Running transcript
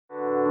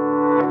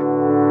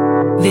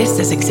This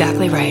is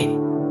exactly right.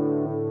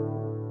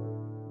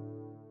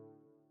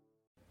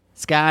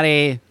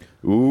 Scotty.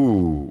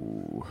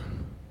 Ooh.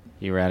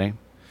 You ready?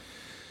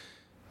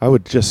 I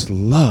would just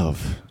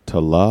love to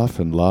laugh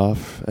and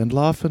laugh and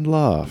laugh and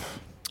laugh.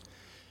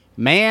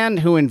 Man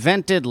who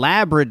invented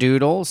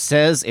Labradoodle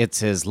says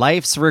it's his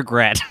life's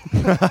regret.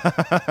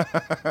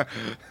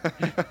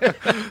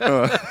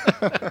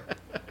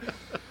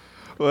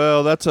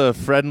 Well, that's a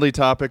friendly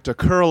topic to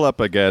curl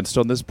up against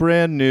on this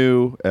brand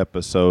new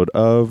episode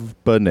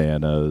of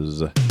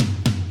Bananas.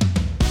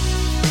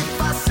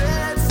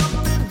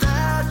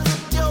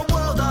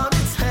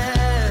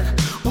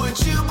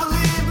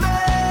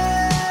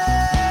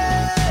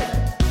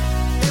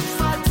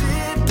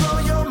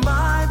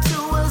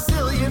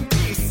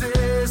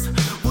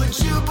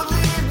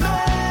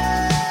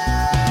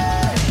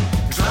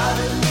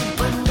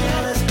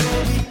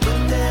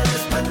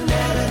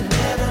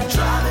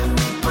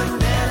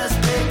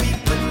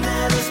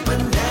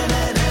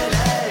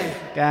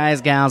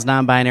 Guys, gals,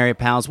 non-binary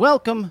pals,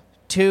 welcome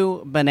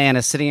to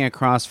Bananas. Sitting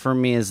across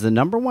from me is the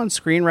number one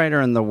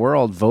screenwriter in the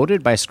world,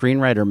 voted by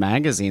Screenwriter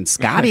Magazine,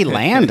 Scotty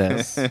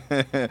Landis.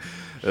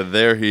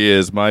 There he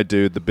is, my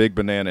dude, the big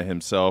banana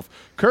himself,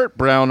 Kurt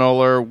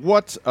Brownoller.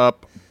 What's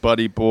up,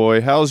 buddy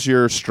boy? How's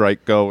your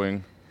strike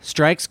going?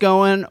 Strike's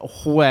going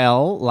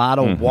well. A lot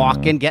of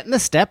walking, getting the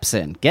steps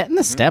in.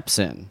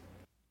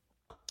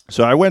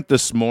 So I went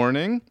this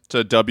morning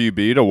to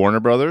WB, to Warner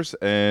Brothers,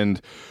 and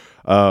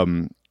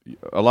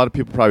a lot of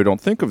people probably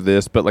don't think of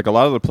this, but like a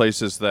lot of the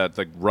places that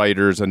the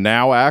writers and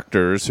now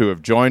actors who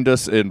have joined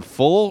us in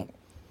full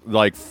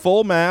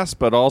mass,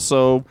 but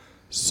also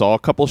saw a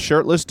couple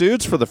shirtless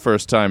dudes for the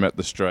first time at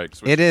the strikes.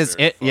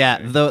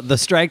 The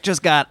strike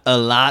just got a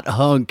lot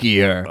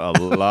hunkier, a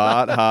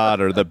lot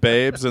hotter. The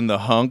babes and the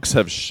hunks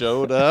have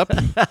showed up.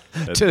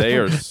 They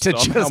are to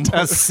just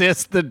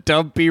assist the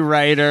dumpy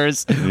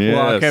writers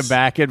walking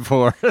back and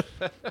forth.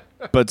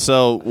 But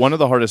so one of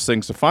the hardest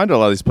things to find at a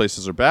lot of these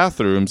places are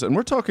bathrooms, and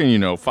we're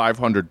talking,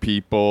 500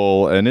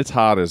 people, and it's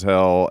hot as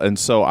hell. And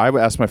so I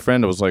asked my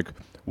friend, I was like,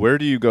 where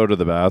do you go to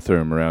the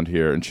bathroom around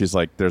here? And she's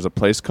like, there's a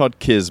place called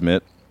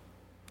Kismet,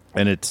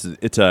 and it's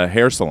a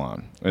hair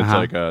salon. It's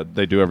like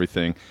they do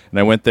everything. And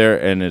I went there,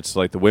 and it's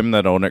like the women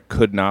that own it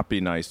could not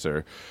be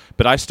nicer.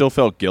 But I still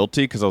felt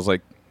guilty because I was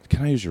like,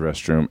 can I use your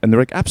restroom? And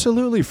they're like,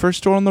 absolutely,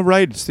 first door on the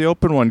right. It's the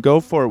open one. Go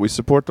for it. We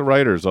support the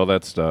writers, all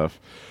that stuff.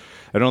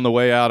 And on the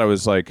way out, I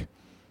was like,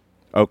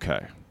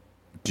 okay,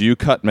 do you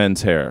cut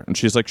men's hair? And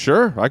she's like,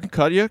 sure, I can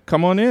cut you.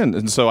 Come on in.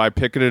 And so I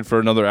picketed for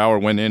another hour,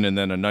 went in, and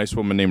then a nice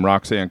woman named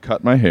Roxanne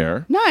cut my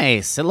hair.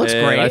 Nice. It looks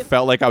and great. I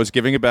felt like I was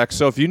giving it back.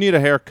 So if you need a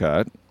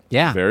haircut,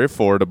 very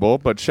affordable.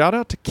 But shout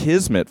out to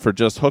Kismet for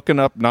just hooking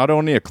up not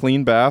only a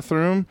clean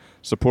bathroom,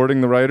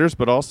 supporting the writers,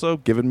 but also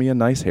giving me a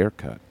nice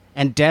haircut.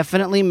 And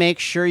definitely make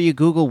sure you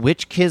Google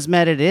which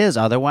Kismet it is.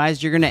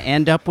 Otherwise, you're going to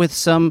end up with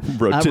some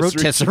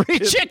rotisserie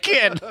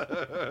chicken.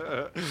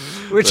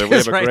 Which we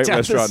is have a right great down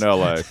restaurant in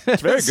L.A.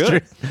 It's very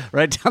good.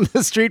 Right down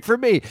the street from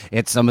me.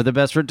 It's some of the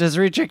best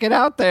rotisserie chicken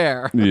out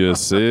there.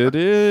 Yes, it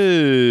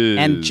is.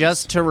 And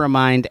just to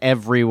remind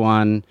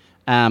everyone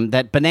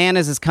that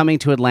Bananas is coming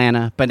to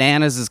Atlanta.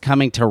 Bananas is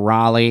coming to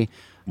Raleigh.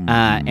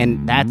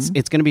 And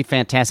it's going to be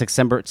fantastic.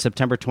 September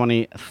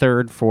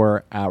 23rd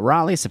for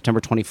Raleigh, September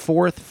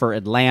 24th for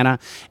Atlanta,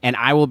 and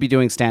I will be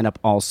doing stand-up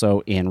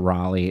also in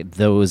Raleigh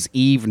those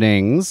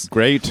evenings.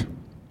 Great.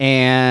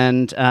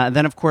 And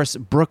then, of course,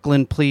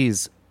 Brooklyn,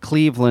 please.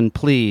 Cleveland,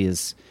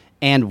 please.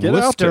 And Get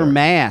Worcester,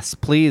 Mass.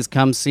 Please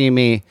come see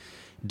me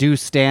do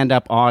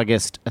stand-up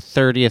August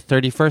 30th,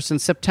 31st,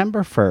 and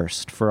September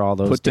 1st for all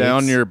those Put dates.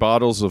 down your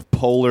bottles of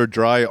Polar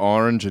Dry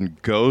Orange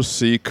and go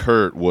see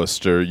Kurt,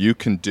 Worcester. You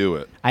can do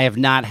it. I have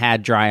not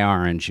had dry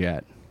orange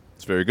yet.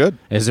 It's very good.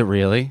 Is it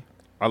really?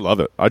 I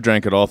love it. I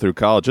drank it all through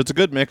college. It's a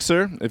good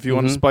mixer. If you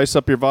want to spice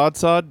up your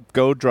vodsod,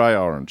 go Dry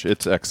Orange.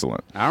 It's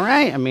excellent. All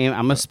right. I mean,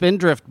 I'm a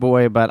Spindrift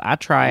boy, but I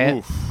try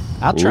it.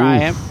 I'll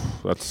try it.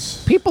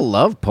 People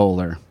love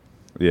Polar.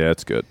 Yeah,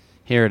 it's good.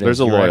 Here it is.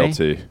 There's a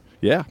loyalty. Ready?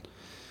 Yeah.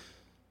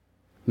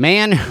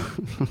 Man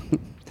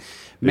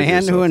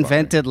who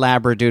invented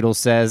Labradoodle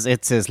says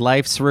it's his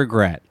life's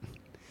regret.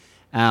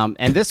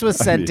 And this was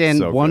sent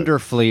in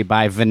wonderfully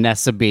by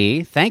Vanessa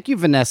B. Thank you,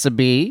 Vanessa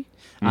B.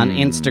 On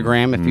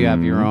Instagram, if you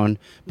have your own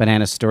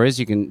banana stories,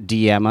 you can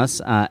DM us,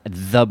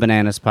 The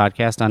Bananas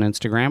Podcast on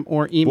Instagram,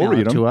 or email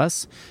it to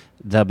us,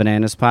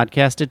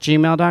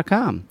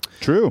 thebananaspodcast@gmail.com.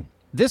 True.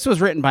 This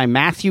was written by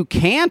Matthew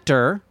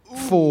Cantor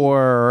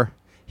for...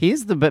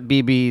 He's the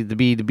be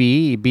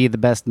the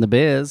best in the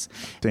biz.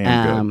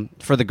 Damn good.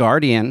 For The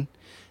Guardian.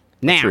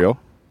 Now, that's real.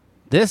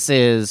 This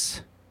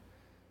is...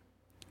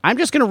 I'm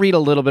just going to read a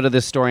little bit of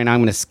this story, and I'm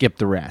going to skip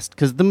the rest,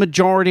 because the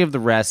majority of the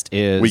rest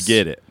is... We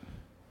get it.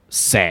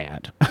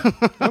 Sad.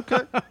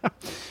 Okay.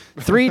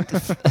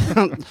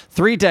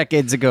 Three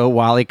decades ago,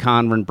 Wally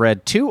Conran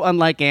bred two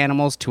unlike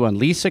animals to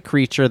unleash a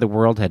creature the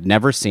world had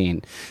never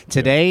seen.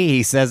 Today,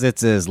 he says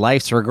it's his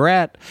life's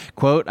regret.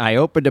 Quote, I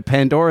opened a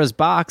Pandora's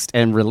box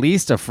and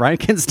released a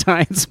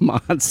Frankenstein's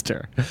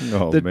monster.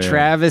 Oh, the man.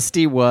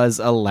 travesty was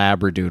a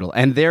Labradoodle.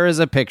 And there is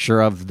a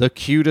picture of the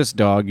cutest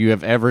dog you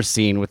have ever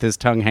seen with his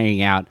tongue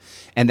hanging out.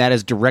 And that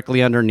is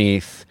directly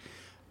underneath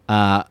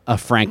a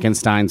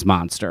Frankenstein's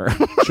monster.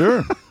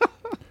 Sure.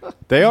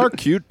 They are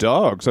cute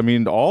dogs. I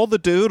mean, all the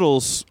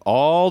doodles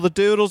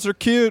are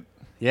cute.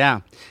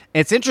 Yeah,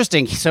 it's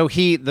interesting. So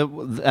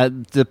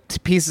the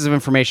pieces of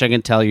information I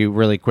can tell you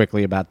really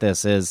quickly about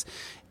this is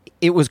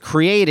it was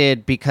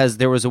created because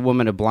there was a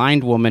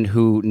blind woman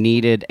who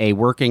needed a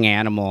working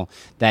animal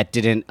that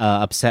didn't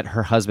upset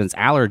her husband's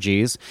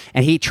allergies,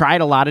 and he tried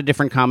a lot of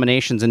different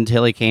combinations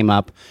until he came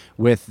up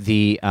with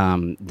the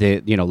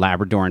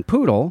Labrador and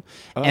Poodle,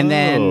 and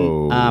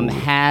then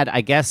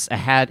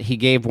he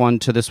gave one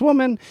to this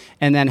woman,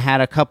 and then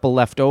had a couple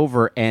left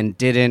over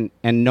and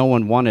no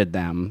one wanted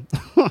them.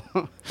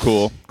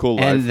 Cool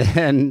life. And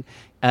then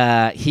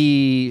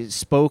he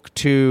spoke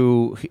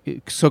to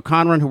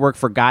Conran, who worked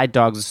for Guide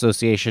Dogs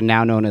Association,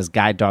 now known as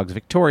Guide Dogs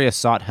Victoria,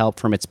 sought help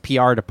from its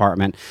PR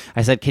department.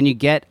 I said, can you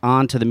get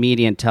onto the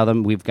media and tell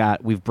them we've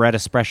bred a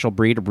special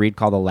breed,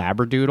 called the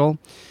Labradoodle?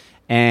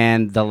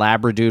 And the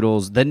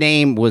Labradoodles, the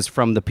name was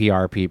from the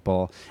PR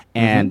people,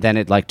 and then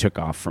it took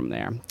off from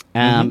there.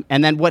 And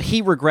then what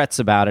he regrets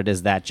about it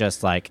is that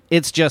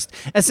it's just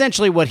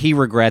essentially what he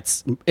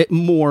regrets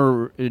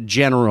more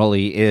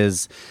generally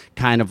is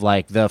kind of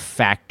like the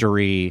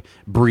factory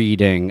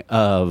breeding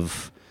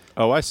of.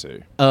 Oh, I see.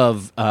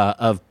 Of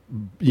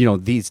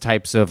these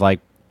types of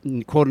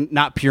quote,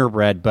 not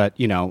purebred, but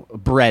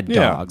bred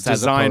dogs,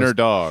 designer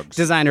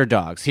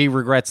dogs. He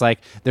regrets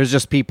there's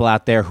just people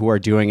out there who are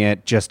doing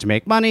it just to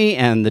make money,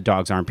 and the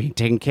dogs aren't being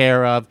taken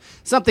care of.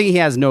 Something he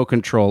has no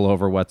control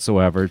over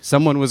whatsoever.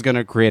 Someone was going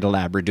to create a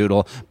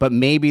Labradoodle, but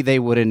maybe they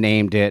would have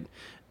named it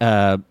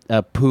a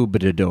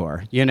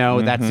Poobadador.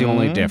 That's the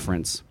only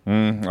difference.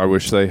 I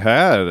wish they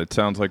had. It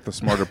sounds like the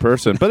smarter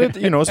person, but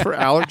it's for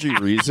allergy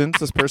reasons.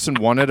 This person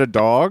wanted a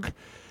dog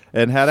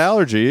and had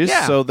allergies,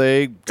 so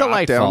they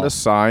got down to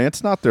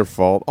science. Not their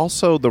fault.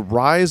 Also, the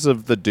rise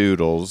of the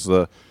doodles,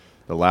 the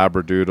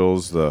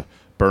Labradoodles, the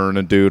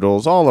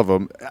Bernedoodles, all of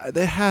them,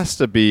 there has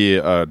to be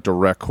a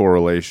direct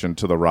correlation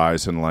to the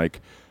rise in,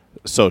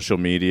 social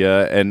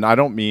media. And I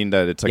don't mean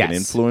that it's an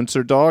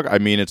influencer dog. I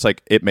mean, it's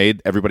it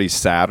made everybody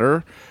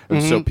sadder.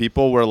 And so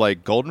people were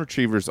like, golden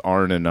retrievers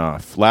aren't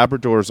enough.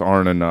 Labradors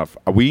aren't enough.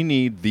 We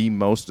need the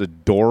most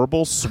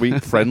adorable,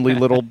 sweet, friendly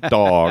little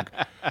dog.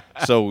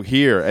 So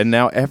here, and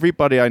now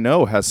everybody I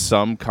know has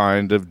some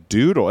kind of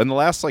doodle. In the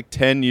last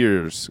 10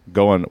 years,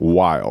 going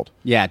wild.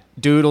 Yeah,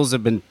 doodles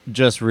have been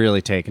just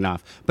really taken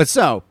off. But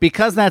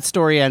because that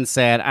story ends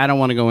sad, I don't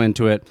want to go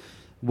into it.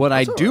 What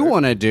I do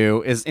want to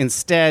do is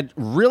instead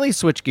really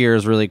switch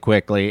gears really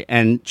quickly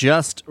and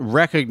just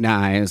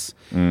recognize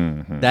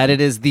that it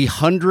is the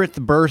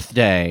 100th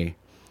birthday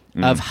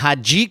of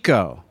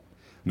Hachiko,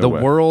 the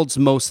world's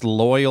most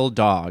loyal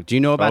dog. Do you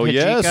know about Hachiko?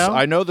 Yes,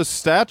 I know the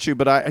statue,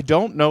 but I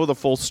don't know the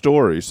full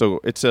story. So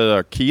it's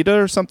a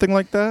Akita or something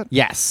like that?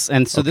 Yes,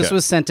 and so this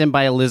was sent in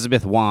by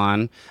Elizabeth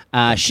Wan.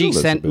 She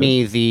sent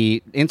me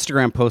the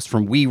Instagram post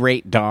from We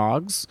Rate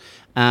Dogs,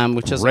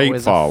 which is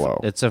always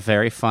follow. It's a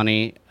very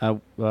funny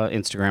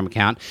Instagram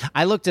account.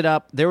 I looked it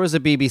up. There was a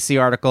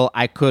BBC article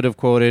I could have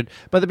quoted,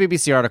 but the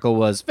BBC article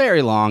was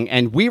very long,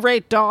 and We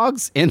Rate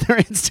Dogs in their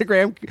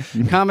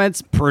Instagram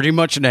comments pretty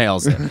much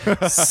nails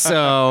it.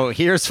 So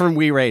here's from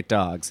We Rate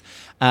Dogs.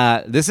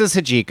 This is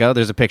Hachiko.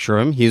 There's a picture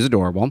of him. He's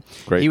adorable.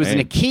 Great he was name.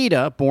 an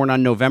Akita born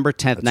on November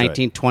 10th,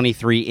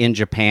 1923 in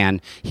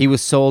Japan. He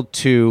was sold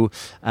to,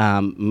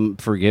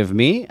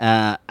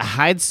 Hidesaburo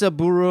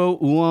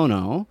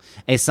Uono,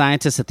 a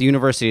scientist at the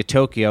University of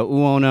Tokyo.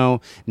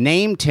 Uono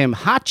named him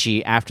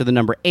Hachi after the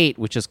number 8,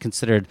 which is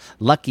considered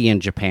lucky in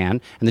Japan,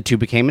 and the two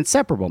became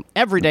inseparable.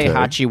 Every day,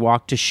 Hachi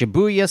walked to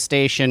Shibuya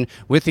Station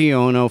with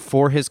Uono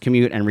for his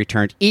commute and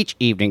returned each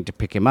evening to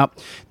pick him up.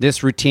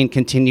 This routine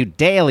continued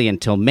daily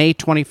until May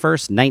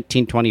 21st,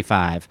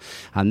 1925.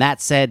 On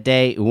that said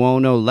day,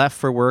 Uono left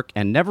for work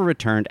and never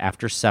returned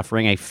after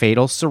suffering a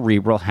fatal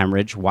cerebral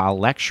hemorrhage while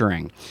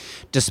lecturing.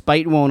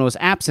 Despite Uono's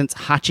absence,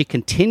 Hachi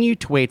continued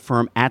to wait for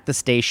him at the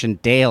station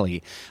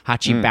daily.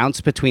 Hachi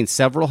bounced between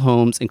several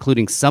homes,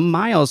 including some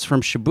miles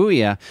from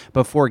Shibuya,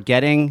 before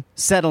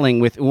settling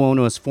with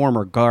Uono's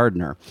former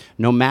gardener.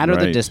 No matter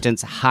the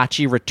distance,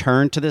 Hachi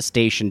returned to the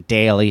station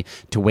daily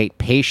to wait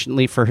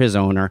patiently for his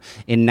owner.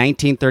 In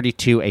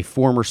 1932, a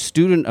former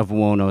student of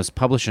Uono's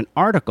published an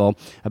article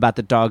about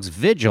the dog's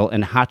vigil,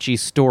 and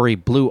Hachi's story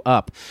blew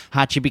up.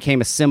 Hachi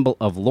became a symbol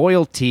of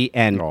loyalty,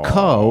 and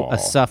ko, a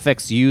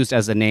suffix used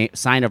as a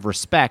sign of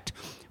respect,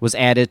 was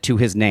added to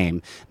his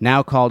name.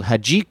 Now called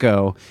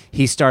Hajiko,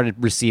 he started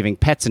receiving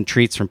pets and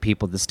treats from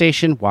people at the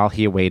station while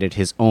he awaited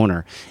his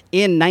owner.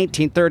 In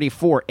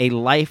 1934, a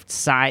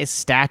life-size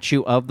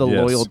statue of the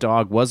loyal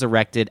dog was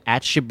erected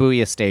at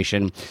Shibuya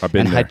Station,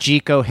 and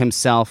Hajiko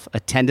himself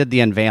attended the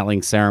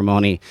unveiling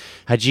ceremony.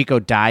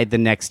 Hajiko died the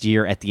next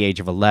year at the age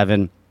of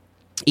 11.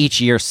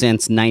 Each year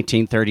since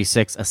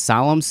 1936, a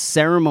solemn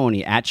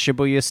ceremony at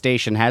Shibuya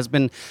Station has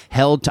been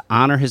held to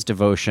honor his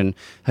devotion.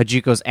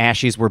 Hajiko's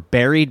ashes were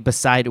buried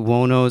beside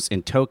Uono's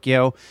in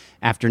Tokyo.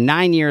 After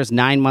 9 years,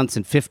 9 months,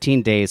 and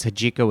 15 days,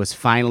 Hajiko was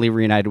finally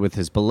reunited with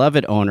his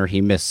beloved owner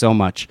he missed so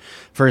much.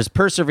 For his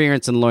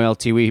perseverance and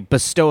loyalty, we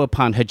bestow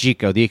upon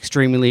Hajiko the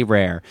extremely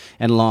rare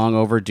and long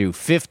overdue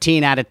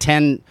 15 out of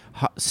 10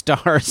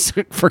 stars.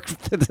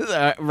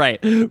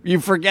 Right. You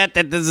forget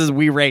that this is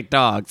We Rate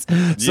Dogs.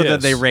 So that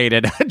they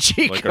rated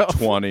Hajiko. Like a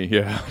 20,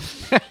 yeah.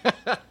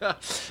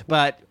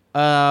 But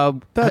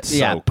that's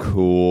so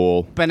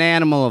cool.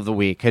 Bananimal of the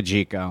week,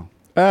 Hajiko.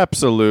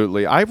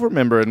 Absolutely. I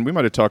remember, and we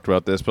might have talked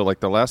about this, but like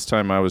the last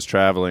time I was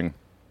traveling,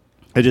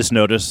 I just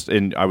noticed,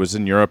 I was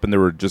in Europe, and there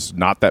were just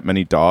not that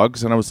many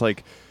dogs, and I was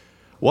like,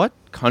 what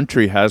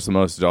country has the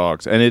most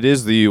dogs? And it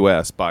is the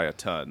U.S. by a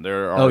ton.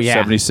 There are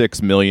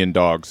 76 million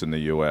dogs in the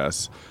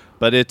U.S.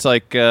 But it's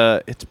like,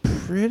 it's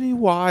pretty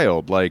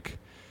wild, like,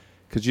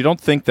 because you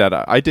don't think that.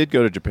 I did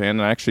go to Japan,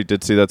 and I actually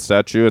did see that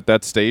statue at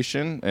that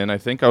station, and I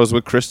think I was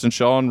with Kristen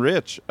Shaw and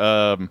Rich.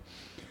 And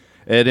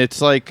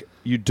it's like,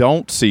 you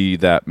don't see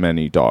that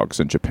many dogs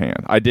in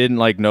Japan. I didn't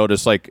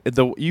notice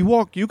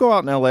you go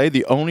out in LA,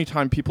 the only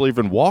time people are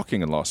even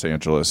walking in Los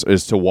Angeles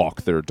is to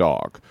walk their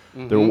dog.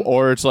 Mm-hmm.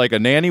 Or it's like a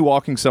nanny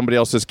walking somebody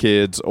else's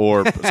kids,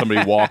 or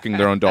somebody walking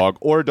their own dog,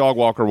 or a dog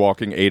walker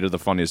walking 8 of the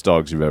funniest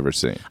dogs you've ever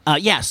seen.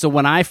 So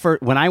when I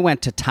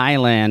went to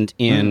Thailand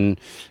in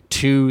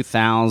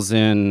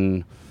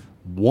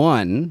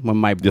 2001, when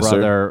my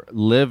brother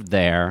lived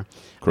there,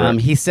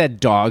 he said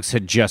dogs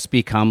had just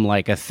become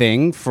like a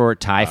thing for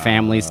Thai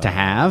families to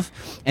have.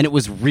 And it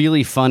was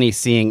really funny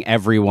seeing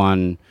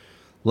everyone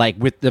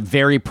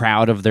very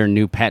proud of their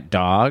new pet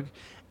dog,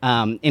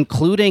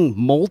 including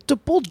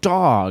multiple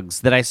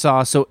dogs that I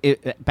saw. So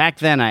back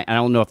then, I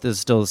don't know if this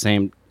is still the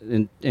same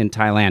in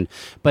Thailand,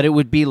 but it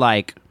would be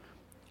like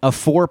a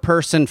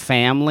 4-person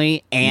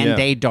family and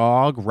a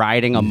dog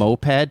riding a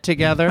moped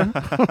together.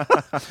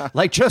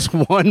 Like just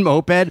one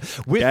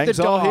moped with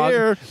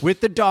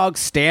the dog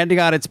standing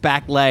on its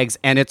back legs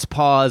and its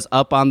paws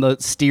up on the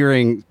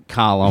steering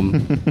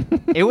column.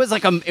 It was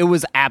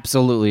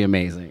absolutely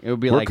amazing. It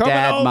would be like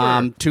dad,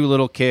 mom, 2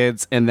 little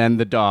kids, and then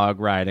the dog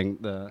riding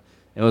the.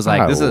 It was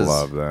like, this is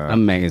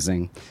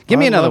amazing. Give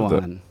me another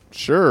one.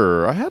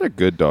 Sure. I had a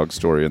good dog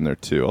story in there,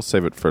 too. I'll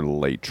save it for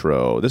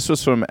later. This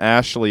was from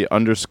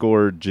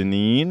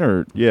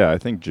Ashley_Janine, I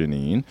think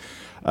Janine.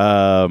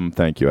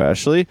 Thank you,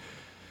 Ashley.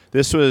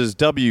 This was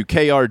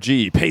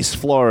WKRG, Pace,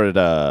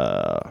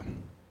 Florida.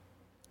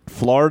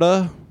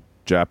 Florida,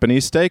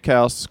 Japanese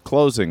steakhouse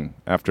closing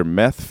after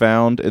meth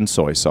found in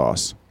soy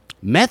sauce.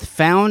 Meth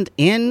found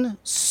in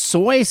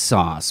soy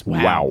sauce.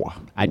 Wow.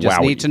 I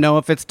just need to know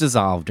if it's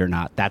dissolved or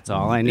not. That's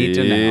all I need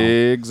to know.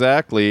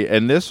 Exactly.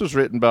 And this was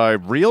written by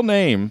real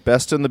name,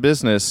 best in the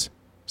business,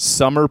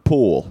 Summer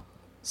Pool.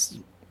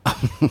 SUMMER,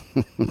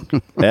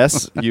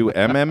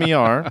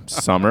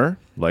 summer,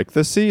 like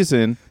the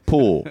season,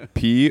 pool,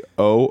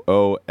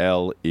 POOLE.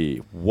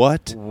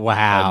 What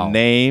a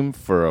name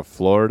for a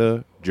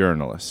Florida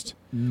journalist.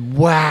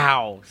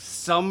 Wow.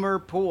 Summer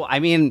Pool. I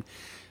mean,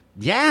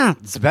 yeah,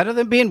 it's better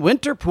than being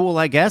winter pool,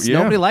 I guess. Yeah.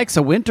 Nobody likes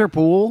a winter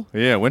pool.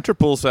 Yeah, winter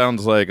pool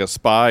sounds like a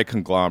spy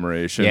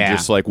conglomeration. Yeah.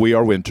 Just like, we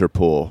are winter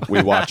pool.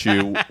 We watch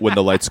you when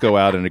the lights go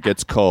out and it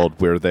gets cold.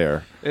 We're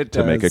there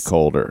to make it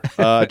colder.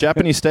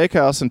 Japanese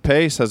Steakhouse in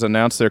Pace has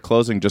announced their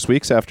closing just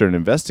weeks after an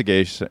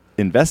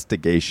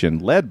investigation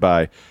led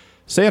by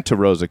Santa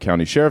Rosa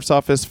County Sheriff's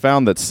Office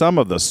found that some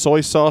of the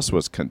soy sauce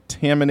was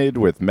contaminated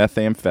with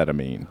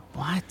methamphetamine.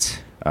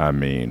 What? I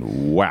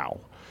mean, wow.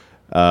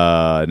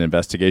 An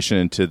investigation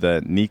into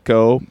the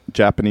Nikko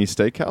Japanese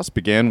Steakhouse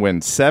began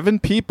when 7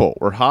 people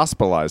were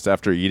hospitalized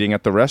after eating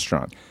at the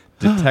restaurant.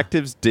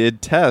 Detectives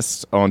did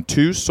tests on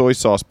 2 soy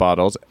sauce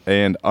bottles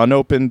and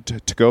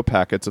unopened to-go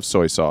packets of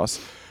soy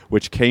sauce,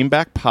 which came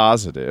back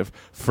positive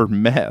for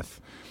meth.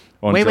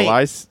 On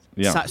July.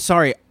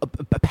 Sorry,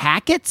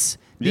 packets?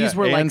 These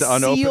were like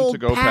sealed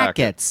to-go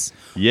packets.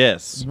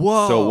 Yes.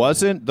 Whoa. So it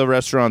wasn't the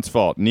restaurant's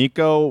fault.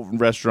 Nikko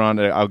restaurant,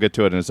 I'll get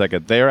to it in a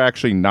second. They're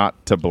actually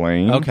not to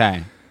blame.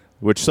 Okay.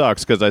 Which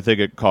sucks because I think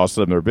it cost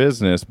them their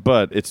business.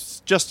 But it's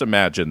just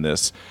imagine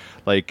this.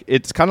 Like,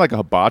 it's kind of like a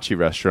hibachi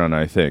restaurant,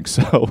 I think.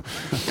 So,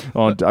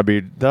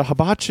 the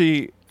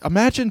hibachi,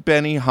 imagine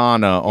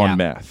Benihana on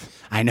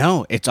meth. I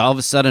know. It's all of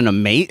a sudden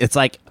amazing. It's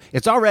like,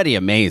 it's already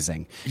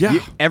amazing. Yeah.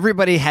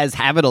 Everybody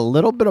have it a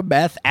little bit of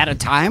meth at a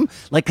time.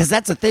 Like, because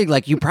that's the thing.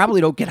 Like, you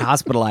probably don't get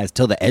hospitalized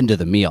till the end of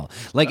the meal.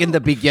 Like, in the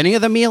beginning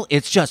of the meal,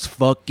 it's just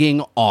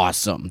fucking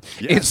awesome.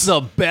 Yes. It's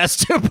the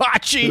best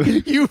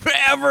hibachi you've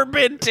ever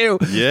been to.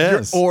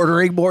 Yes. You're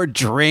ordering more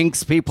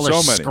drinks. People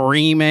are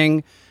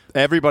screaming.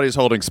 Everybody's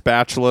holding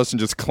spatulas and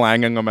just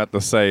clanging them at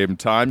the same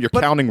time. You're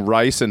counting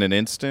rice in an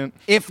instant.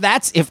 If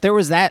there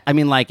was that, I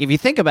mean, like, if you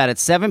think about it,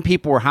 7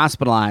 people were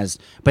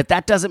hospitalized, but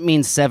that doesn't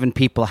mean 7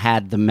 people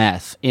had the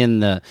meth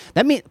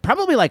that means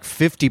probably like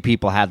 50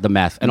 people had the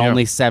meth and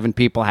only 7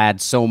 people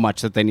had so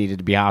much that they needed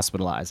to be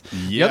hospitalized.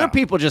 Yeah. The other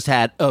people just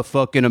had a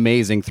fucking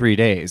amazing 3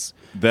 days.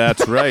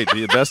 That's right.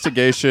 The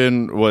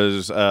investigation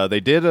was, they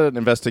did an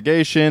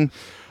investigation.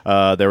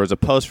 There was a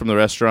post from the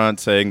restaurant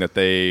saying that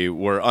they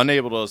were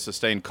unable to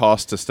sustain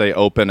costs to stay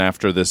open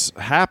after this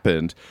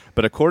happened.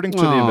 But according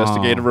to the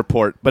investigative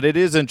report, but it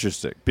is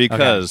interesting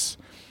because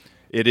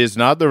it is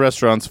not the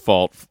restaurant's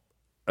fault,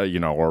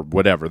 or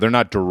whatever. They're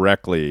not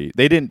they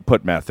didn't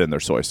put meth in their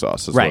soy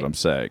sauce is what I'm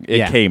saying.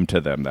 It came to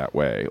them that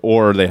way.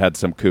 Or they had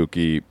some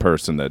kooky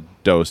person that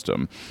dosed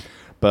them.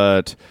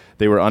 But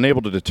they were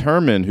unable to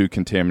determine who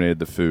contaminated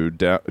the food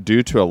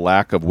due to a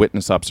lack of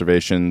witness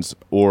observations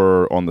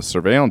or on the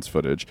surveillance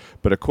footage.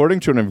 But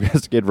according to an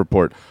investigative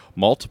report,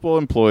 multiple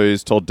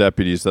employees told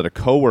deputies that a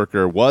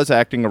coworker was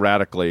acting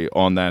erratically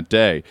on that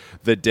day,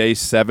 the day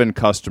 7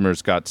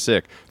 customers got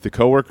sick. The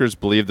coworkers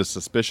believe the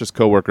suspicious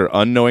coworker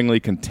unknowingly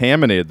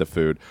contaminated the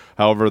food.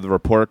 However, the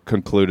report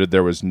concluded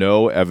there was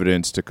no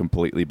evidence to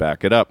completely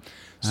back it up.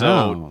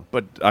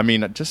 But I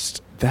mean,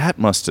 just that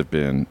must have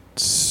been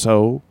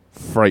so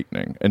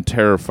frightening and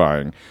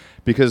terrifying,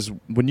 because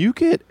when you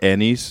get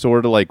any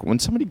sort of, like, when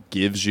somebody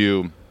gives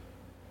you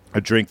a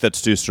drink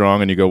that's too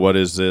strong and you go, what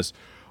is this?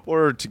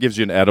 Or it gives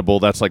you an edible,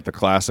 that's like the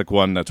classic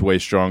one that's way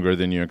stronger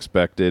than you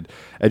expected,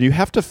 and you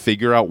have to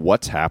figure out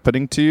what's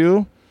happening to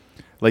you.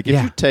 Like,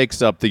 if you take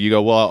something, you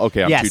go, well,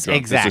 okay, I'm too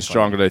drunk. Exactly. This is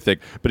stronger than I think.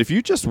 But if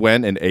you just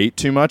went and ate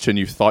too much and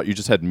you thought you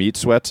just had meat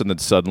sweats and then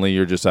suddenly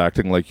you're just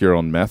acting like you're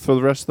on meth for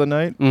the rest of the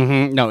night.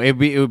 Mm-hmm. No, it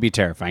would be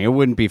terrifying. It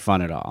wouldn't be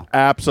fun at all.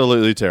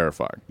 Absolutely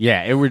terrifying.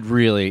 Yeah, it would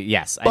really,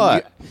 yes.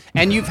 But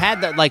and you've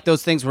had that, like,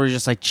 those things where you're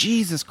just like,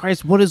 Jesus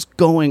Christ, what is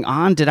going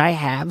on? Did I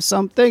have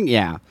something?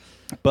 Yeah.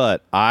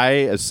 But I,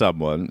 as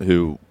someone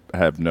who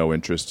have no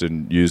interest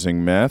in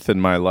using meth in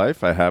my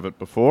life, I haven't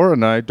before,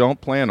 and I don't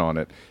plan on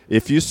it.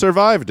 If you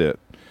survived it,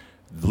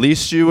 at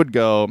least you would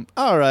go,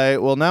 all right,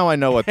 well, now I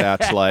know what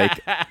that's like.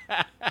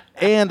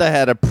 And I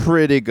had a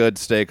pretty good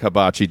steak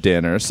hibachi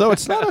dinner. So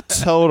it's not a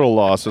total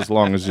loss as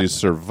long as you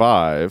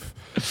survive.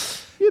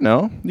 You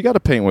got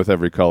to paint with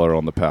every color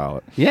on the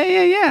palette.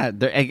 Yeah.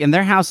 And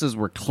their houses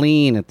were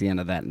clean at the end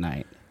of that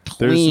night.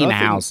 Clean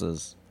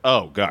houses.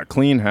 Oh, God,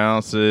 clean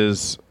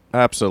houses.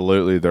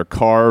 Absolutely. Their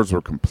cars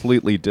were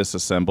completely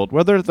disassembled.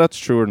 Whether that's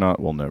true or not,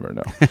 we'll never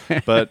know.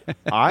 But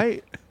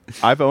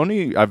I've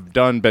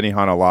done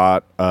Benihana a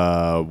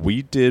lot.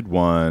 We did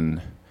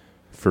one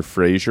for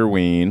Fraser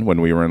Ween when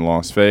we were in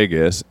Las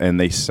Vegas, and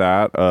they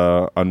sat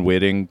a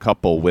unwitting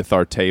couple with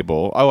our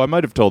table. Oh, I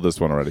might have told this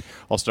one already.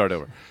 I'll start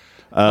over.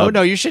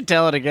 No, you should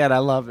tell it again. I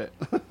love it.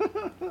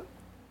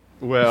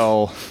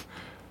 Well,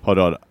 hold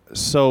on.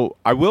 So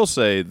I will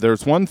say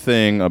there's one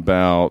thing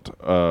about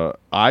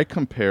I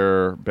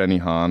compare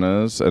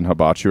Benihanas and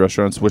hibachi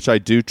restaurants, which I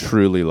do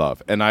truly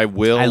love, and I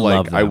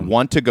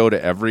want to go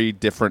to every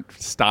different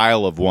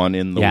style of one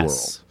in the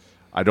world.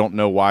 I don't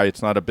know why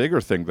it's not a bigger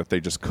thing that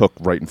they just cook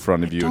right in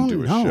front of you and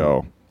do a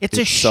show. It's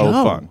a show.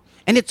 So fun,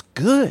 and it's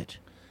good.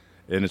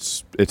 And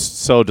it's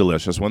so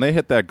delicious. When they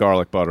hit that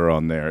garlic butter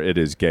on there, it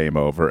is game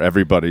over.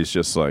 Everybody's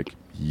just like,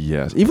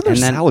 yes. Even their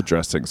salad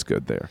dressing's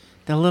good there.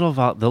 The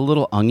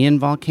little onion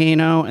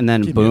volcano, and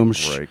then boom,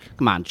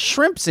 come on,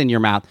 shrimps in your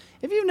mouth.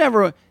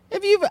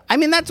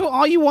 That's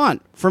all you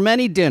want from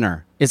any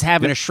dinner is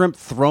having a shrimp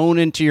thrown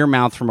into your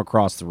mouth from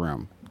across the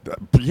room.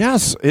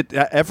 Yes,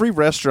 every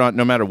restaurant,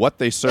 no matter what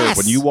they serve,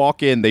 when you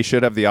walk in, they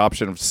should have the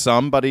option of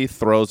somebody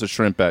throws a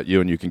shrimp at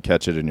you and you can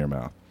catch it in your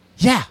mouth.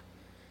 Yeah.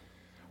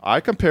 I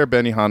compare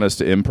Benihanas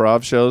to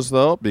improv shows,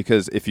 though,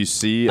 because if you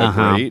see a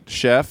great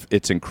chef,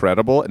 it's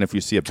incredible. And if you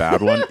see a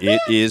bad one,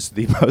 it is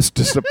the most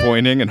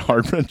disappointing and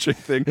heart-wrenching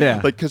thing. Yeah.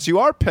 Because you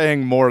are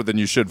paying more than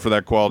you should for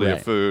that quality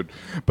of food.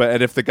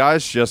 And if the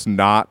guy's just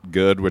not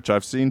good, which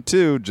I've seen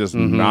too, just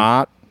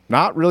not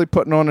really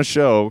putting on a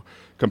show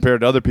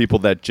compared to other people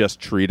that just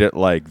treat it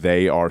like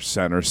they are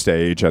center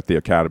stage at the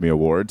Academy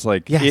Awards.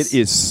 It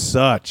is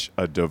such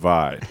a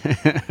divide.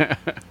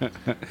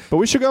 But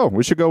we should go.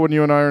 We should go when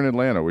you and I are in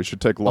Atlanta. We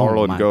should take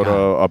Laurel and go to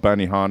a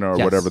Benihana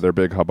or whatever their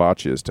big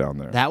hibachi is down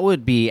there. That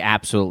would be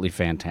absolutely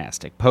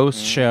fantastic.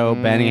 Post-show,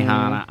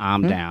 Benihana,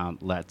 I'm down.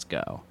 Let's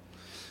go.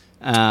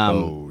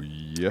 Oh,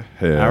 yeah.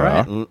 All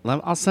right.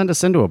 I'll send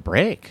us into a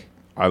break.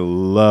 I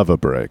love a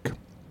break.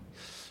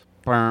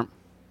 Burp,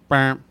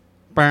 burp,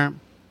 burp.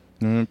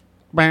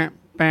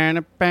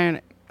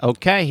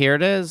 Okay, here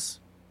it is.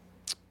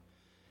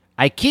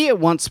 IKEA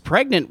wants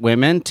pregnant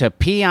women to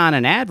pee on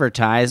an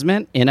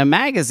advertisement in a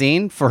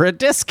magazine for a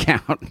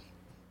discount.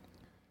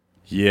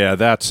 Yeah,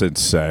 that's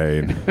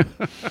insane.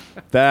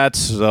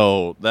 That's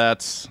all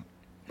right,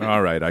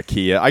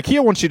 IKEA.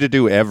 IKEA wants you to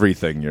do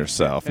everything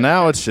yourself.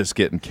 Now it's just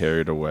getting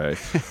carried away.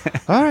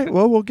 All right,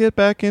 well, we'll get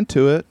back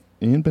into it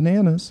in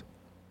bananas.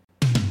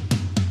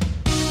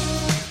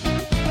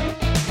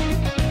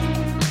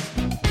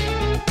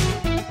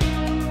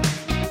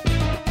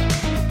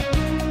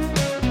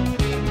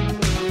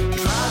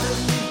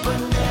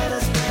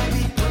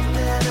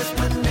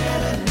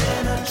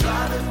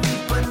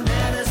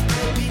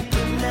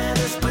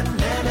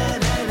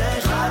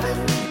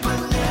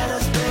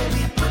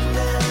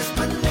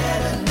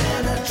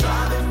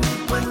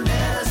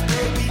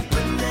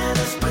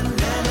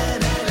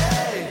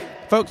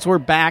 Folks, we're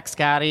back,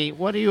 Scotty.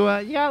 What do you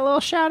got a little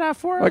shout out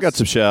for us? I got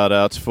some shout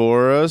outs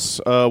for us.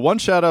 One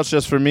shout out's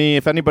just for me.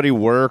 If anybody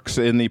works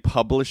in the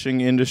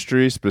publishing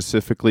industry,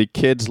 specifically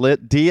Kids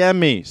Lit, DM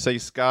me. Say,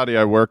 Scotty,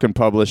 I work in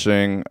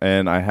publishing,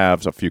 and I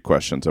have a few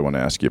questions I want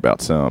to ask you about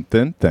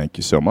something. Thank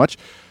you so much.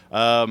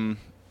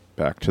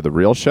 Back to the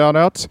real shout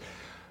outs.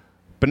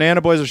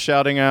 Banana Boys are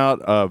shouting out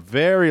a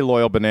very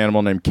loyal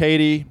bananimal named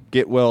Katie.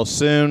 Get well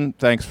soon.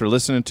 Thanks for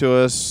listening to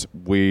us.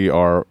 We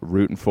are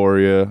rooting for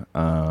you.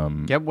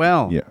 Get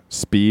well. Yeah,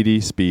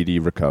 speedy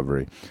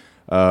recovery.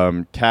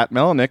 Kat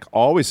Melnick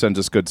always sends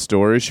us good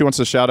stories. She wants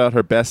to shout out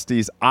her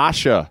besties.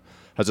 Asha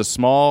has a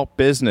small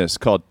business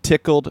called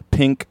Tickled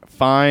Pink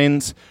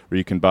Finds, where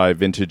you can buy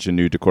vintage and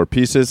new decor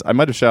pieces. I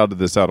might have shouted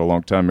this out a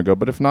long time ago,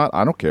 but if not,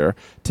 I don't care.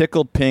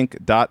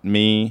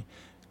 TickledPink.me.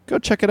 Go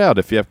check it out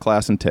if you have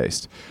class and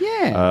taste.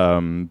 Yeah.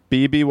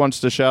 BB wants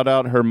to shout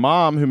out her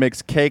mom, who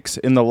makes cakes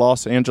in the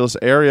Los Angeles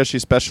area. She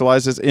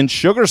specializes in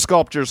sugar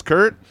sculptures,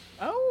 Kurt.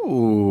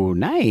 Oh,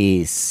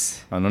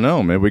 nice. I don't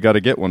know. Maybe we got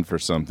to get one for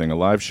something, a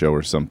live show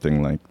or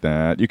something like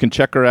that. You can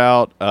check her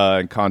out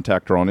and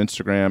contact her on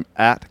Instagram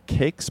at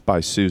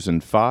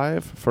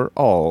CakesBySusan5 for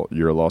all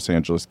your Los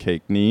Angeles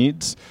cake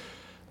needs.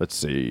 Let's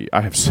see.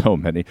 I have so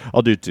many.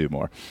 I'll do two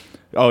more.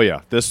 Oh,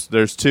 yeah.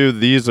 There's two.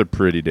 These are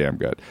pretty damn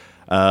good.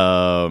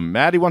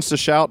 Maddie wants to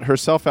shout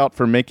herself out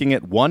for making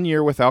it 1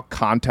 year without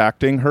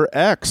contacting her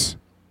ex.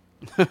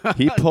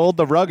 He pulled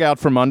the rug out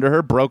from under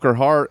her, broke her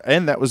heart,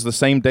 and that was the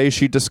same day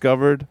she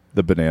discovered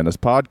the Bananas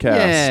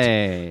podcast.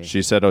 Yay.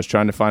 She said, I was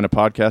trying to find a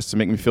podcast to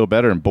make me feel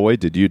better, and boy,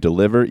 did you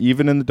deliver.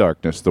 Even in the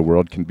darkness, the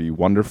world can be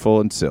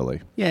wonderful and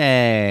silly.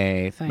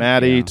 Yay. Thank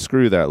Maddie, you.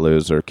 screw that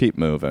loser. Keep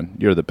moving.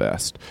 You're the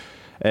best.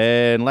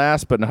 And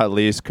last but not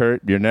least,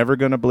 Kurt, you're never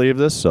going to believe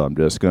this, so I'm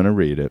just going to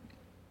read it.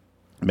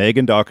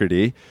 Megan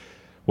Doherty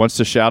wants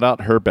to shout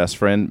out her best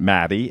friend,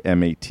 Maddie,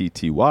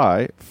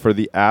 M-A-T-T-Y, for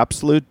the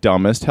absolute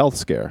dumbest health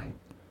scare.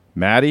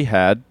 Maddie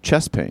had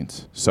chest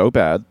pains so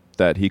bad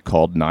that he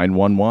called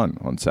 911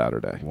 on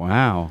Saturday.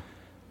 Wow.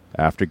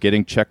 After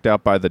getting checked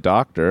out by the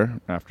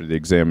doctor after the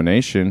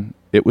examination,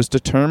 it was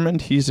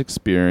determined he's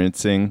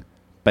experiencing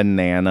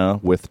banana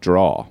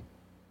withdrawal.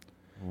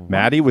 What?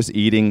 Maddie was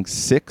eating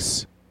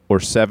 6 or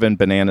 7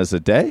 bananas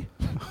a day.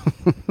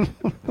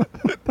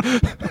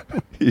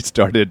 He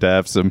started to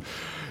have some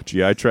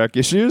GI tract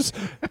issues,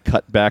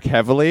 cut back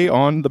heavily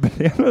on the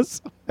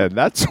bananas, and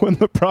that's when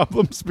the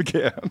problems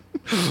began.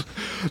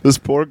 This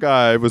poor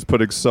guy was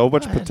putting so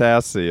much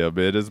potassium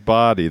in his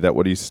body that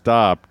when he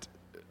stopped,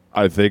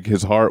 I think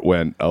his heart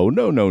went, oh,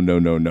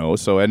 no.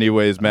 So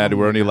anyways, Maddie,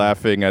 we're only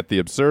laughing at the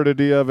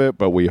absurdity of it,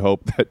 but we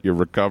hope that you're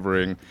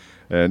recovering.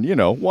 And, you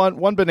know,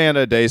 one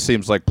banana a day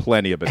seems like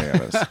plenty of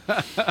bananas.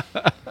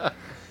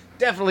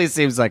 Definitely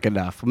seems like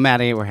enough.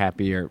 Maddie, we're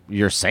happy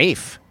you're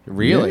safe.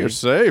 Really? Yeah, you're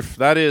safe.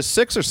 That is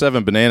 6 or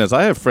 7 bananas.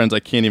 I have friends I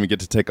can't even get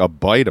to take a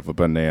bite of a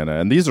banana,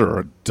 and these are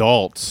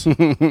adults.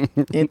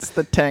 It's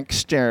the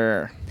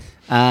texture.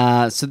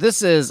 So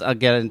this is, I'll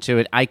get into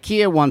it.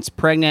 IKEA wants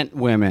pregnant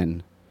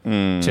women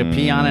to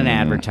pee on an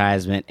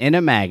advertisement in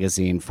a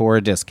magazine for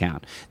a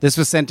discount. This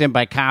was sent in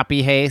by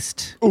Copy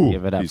Haste. Ooh,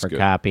 give it up for good.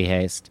 Copy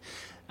Haste.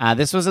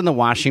 This was in the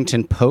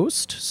Washington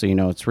Post, so you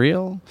know it's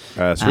real.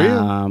 That's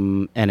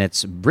real. And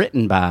it's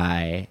written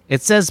by,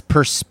 it says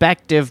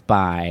perspective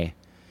by,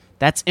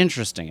 that's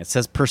interesting. It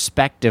says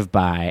perspective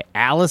by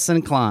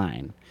Allison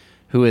Klein,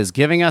 who is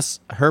giving us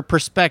her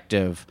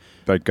perspective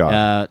Thank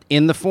God.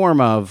 In the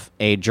form of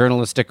a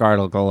journalistic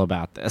article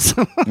about this.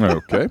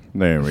 Okay,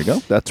 there we go.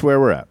 That's where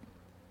we're at.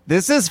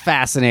 This is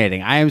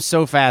fascinating. I am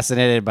so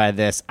fascinated by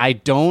this. I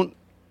don't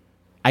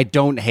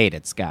hate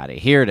it, Scotty.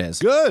 Here it is.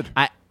 Good.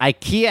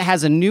 IKEA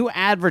has a new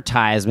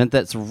advertisement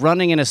that's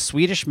running in a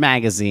Swedish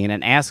magazine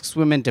and asks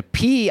women to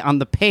pee on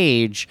the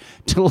page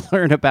to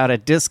learn about a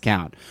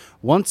discount.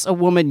 Once a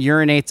woman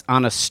urinates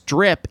on a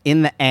strip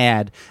in the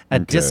ad, a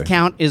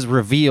discount is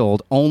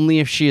revealed only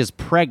if she is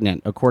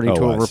pregnant, according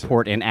to a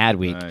report in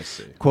Adweek. I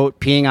see. Quote,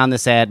 peeing on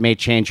this ad may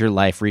change your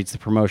life, reads the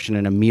promotion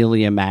in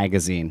Amelia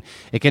magazine.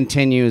 It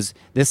continues,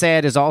 this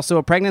ad is also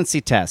a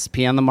pregnancy test.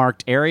 Pee on the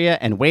marked area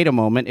and wait a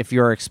moment. If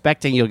you're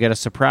expecting, you'll get a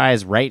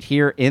surprise right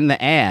here in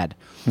the ad.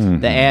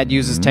 The ad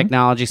uses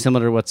technology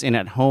similar to what's in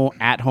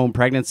at-home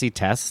pregnancy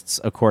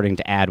tests, according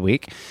to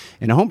Adweek.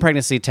 In a home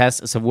pregnancy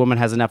test, if a woman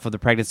has enough of the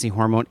pregnancy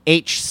hormone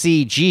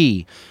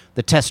HCG,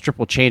 the test strip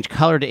will change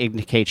color to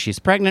indicate she's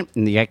pregnant.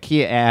 In the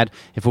IKEA ad,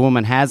 if a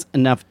woman has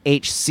enough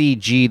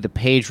HCG, the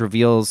page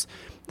reveals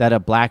that a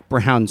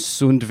black-brown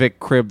Sundvik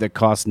crib that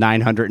costs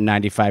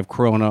 995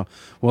 krona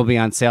will be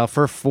on sale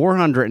for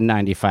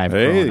 495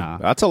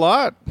 krona. That's a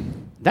lot.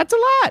 That's a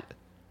lot.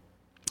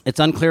 It's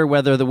unclear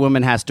whether the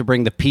woman has to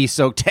bring the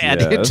pea-soaked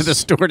ad into the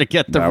store to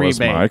get the rebate.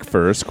 That was my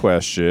first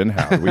question.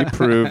 How do we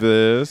prove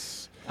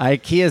this?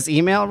 IKEA's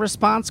email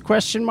response, ?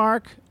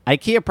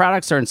 IKEA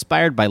products are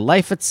inspired by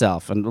life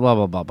itself and blah,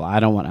 blah, blah, blah. I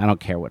don't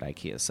care what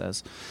IKEA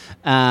says.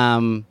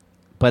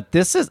 But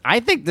I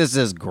think this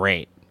is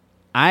great.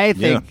 I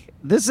think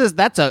that's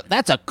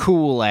a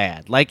cool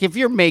ad. Like if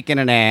you're making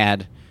an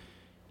ad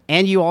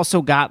And you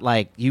also got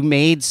you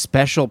made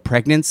special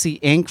pregnancy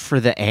ink for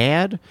the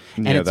ad,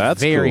 and Yeah, it's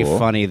that's very cool.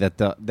 funny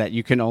that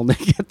you can only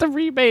get the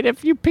rebate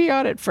if you pee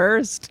on it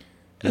first.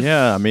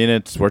 Yeah, I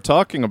mean, we're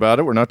talking about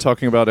it. We're not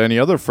talking about any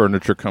other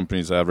furniture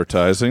companies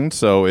advertising,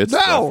 so it's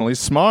definitely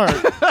smart.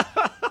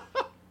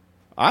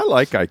 I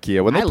like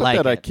IKEA. When they put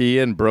that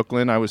IKEA in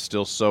Brooklyn, I was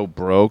still so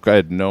broke. I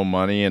had no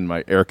money, and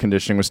my air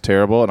conditioning was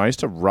terrible. And I used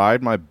to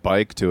ride my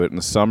bike to it in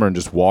the summer and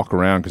just walk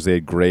around because they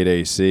had great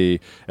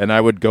AC. And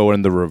I would go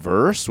in the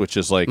reverse, which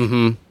is like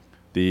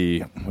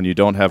the when you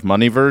don't have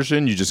money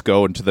version, you just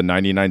go into the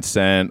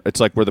 99-cent. It's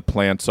like where the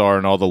plants are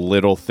and all the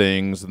little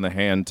things and the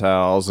hand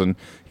towels. And,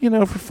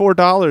 for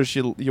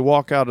 $4, you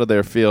walk out of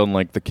there feeling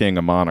like the king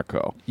of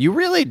Monaco. You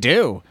really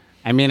do.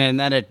 I mean, and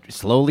then it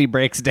slowly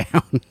breaks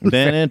down.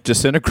 Then it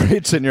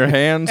disintegrates in your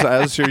hands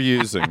as you're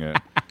using it.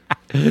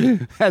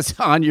 That's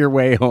on your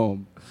way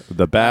home.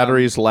 The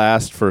batteries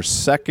last for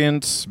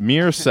seconds,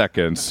 mere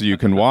seconds. You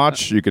can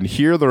watch, you can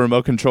hear the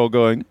remote control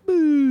going.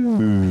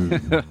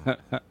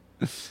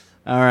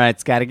 All right,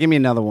 Scotty, give me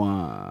another one.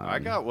 I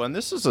got one.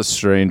 This is a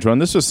strange one.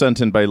 This was sent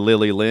in by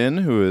Lily Lynn,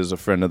 who is a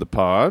friend of the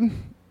pod,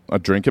 a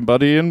drinking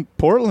buddy in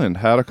Portland.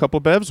 Had a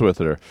couple bevs with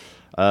her.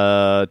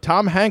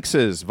 Tom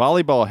Hanks's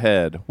volleyball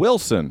head,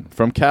 Wilson,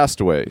 from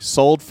Castaway,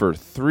 sold for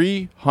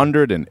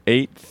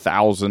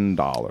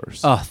 $308,000.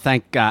 Oh,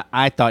 thank God.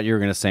 I thought you were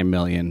going to say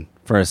million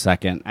for a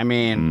second. I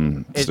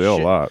mean,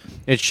 still a lot.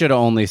 It should have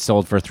only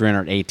sold for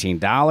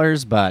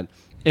 $318, but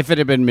if it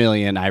had been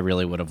million, I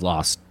really would have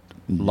lost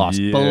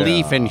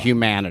belief in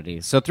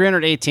humanity. So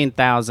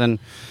 $318,000,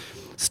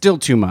 still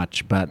too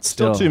much, but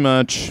still too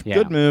much. Yeah.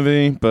 Good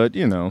movie, but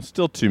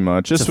still too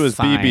much. This was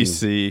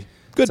BBC.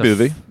 Good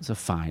movie. It's a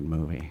fine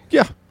movie.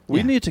 Yeah.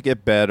 We need to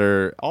get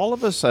better. All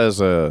of us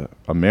as a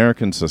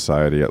American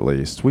society, at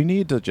least, we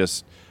need to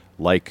just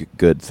like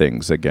good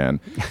things again.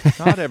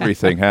 Not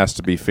everything has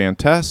to be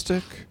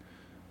fantastic.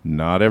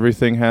 Not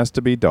everything has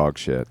to be dog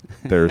shit.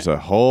 There's a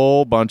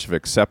whole bunch of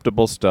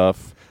acceptable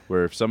stuff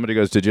where if somebody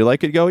goes, did you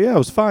like it? You go, yeah, it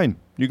was fine.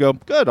 You go,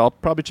 good, I'll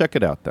probably check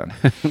it out then.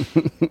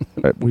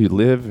 We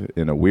live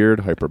in a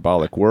weird,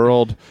 hyperbolic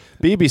world.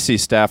 BBC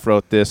staff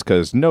wrote this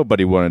because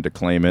nobody wanted to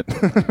claim it.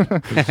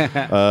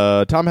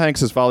 Tom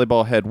Hanks'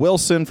 volleyball head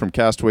Wilson from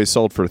Castaway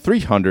sold for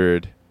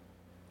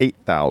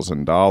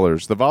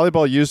 $308,000. The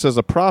volleyball used as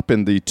a prop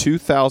in the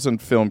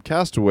 2000 film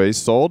Castaway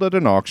sold at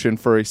an auction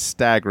for a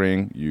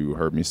staggering, you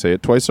heard me say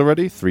it twice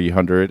already,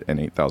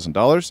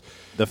 $308,000.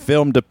 The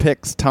film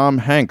depicts Tom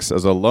Hanks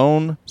as a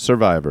lone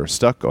survivor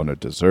stuck on a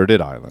deserted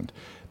island.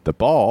 The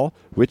ball,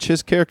 which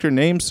his character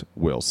names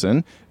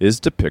Wilson, is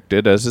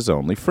depicted as his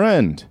only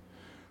friend.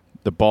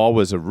 The ball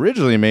was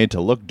originally made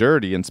to look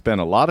dirty and spent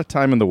a lot of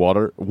time in the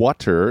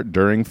water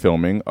during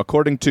filming,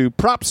 according to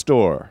Prop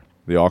Store,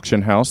 the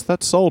auction house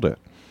that sold it.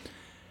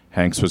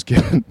 Hanks was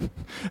given...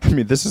 I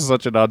mean, this is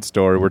such an odd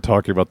story. We're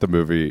talking about the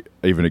movie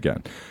even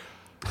again.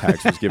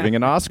 Hanks was giving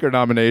an Oscar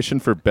nomination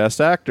for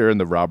Best Actor in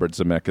the Robert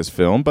Zemeckis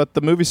film, but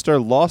the movie star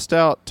lost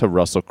out to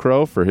Russell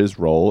Crowe for his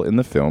role in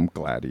the film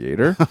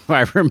Gladiator.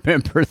 I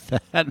remember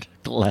that.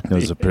 Gladiator.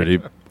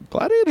 It was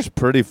Gladiator's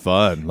pretty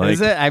fun. Is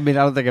it? I mean,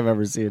 I don't think I've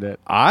ever seen it.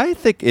 I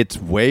think it's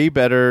way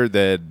better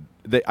than...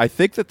 I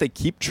think that they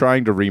keep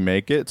trying to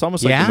remake it. It's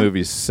almost like the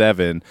movie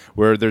Seven,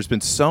 where there's been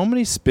so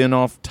many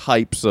spin-off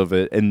types of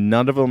it, and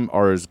none of them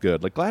are as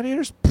good. Like,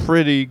 Gladiator's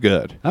pretty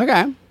good.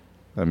 Okay.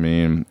 I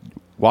mean...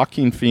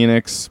 Joaquin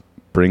Phoenix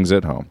brings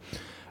it home.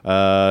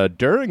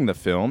 During the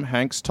film,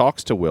 Hanks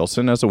talks to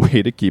Wilson as a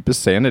way to keep his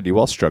sanity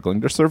while struggling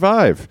to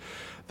survive.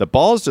 The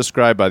ball is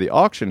described by the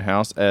auction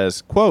house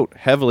as, quote,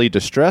 heavily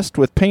distressed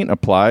with paint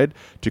applied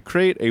to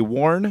create a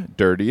worn,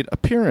 dirtied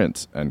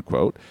appearance, end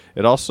quote.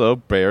 It also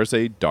bears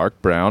a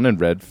dark brown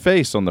and red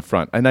face on the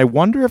front. And I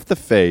wonder if the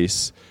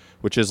face,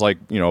 which is like,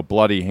 a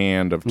bloody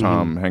hand of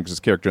Tom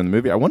Hanks' character in the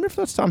movie, I wonder if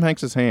that's Tom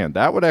Hanks' hand.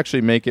 That would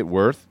actually make it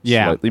worth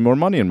slightly more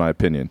money, in my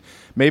opinion.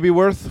 Maybe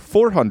worth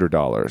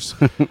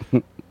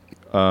 $400.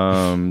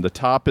 The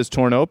top is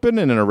torn open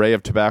and an array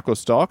of tobacco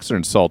stalks are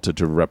insulted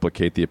to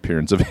replicate the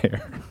appearance of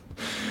hair.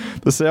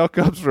 The sale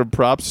comes from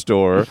Prop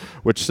Store,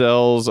 which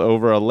sells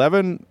over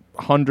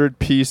 1,100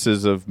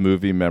 pieces of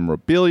movie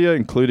memorabilia,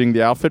 including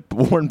the outfit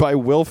worn by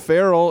Will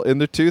Ferrell in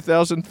the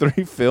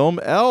 2003 film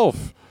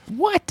Elf.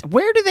 What?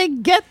 Where do they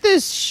get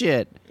this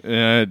shit?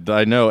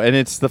 I know, and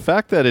it's the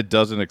fact that it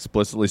doesn't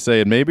explicitly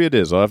say, and maybe it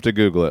is. I'll have to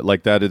Google it.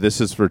 Like that,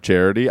 this is for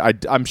charity.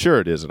 I'm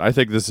sure it isn't. I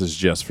think this is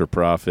just for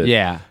profit.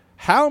 Yeah.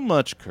 How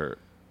much, Kurt,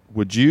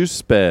 would you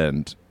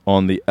spend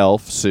on the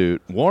Elf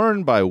suit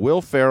worn by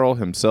Will Ferrell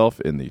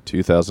himself in the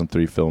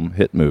 2003 film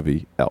hit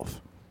movie Elf?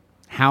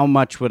 How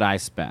much would I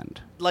spend?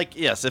 Like,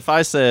 yes, if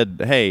I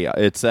said, hey,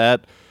 it's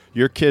at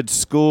your kid's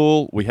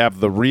school, we have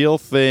the real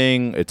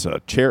thing, it's a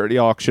charity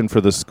auction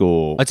for the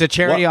school. It's a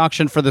charity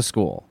auction for the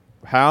school.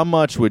 How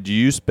much would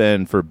you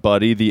spend for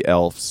Buddy the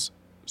Elf's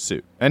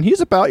suit? And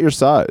he's about your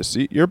size.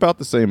 You're about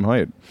the same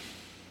height.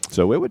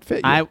 So it would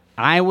fit you.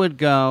 I would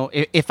go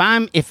if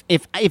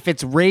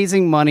it's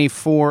raising money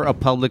for a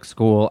public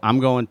school, I'm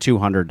going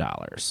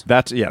 $200.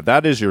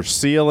 That is your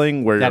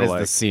ceiling. Where that you're is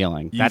like, the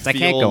ceiling. You I can't go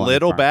feel a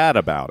little any farther. bad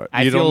about it.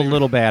 I feel a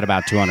little bad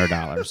about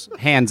 $200,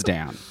 hands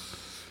down.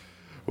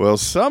 Well,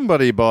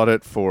 somebody bought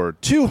it for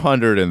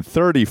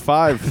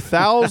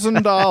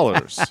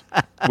 $235,000,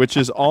 which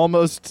is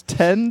almost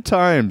 10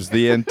 times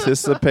the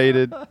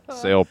anticipated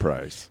sale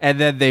price. And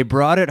then they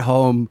brought it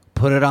home,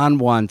 put it on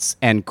once,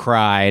 and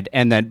cried,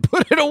 and then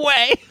put it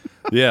away.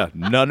 Yeah,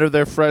 none of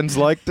their friends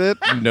liked it.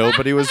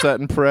 Nobody was that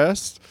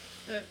impressed.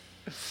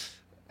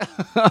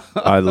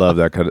 I love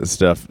that kind of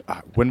stuff.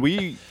 When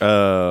you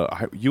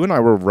and I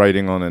were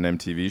writing on an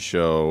MTV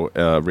show,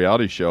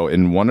 reality show,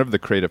 in one of the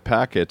creative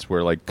packets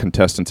where like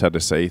contestants had to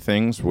say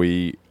things,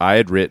 I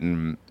had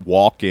written,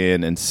 walk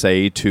in and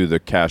say to the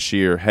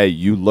cashier, "Hey,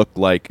 you look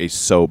like a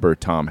sober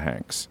Tom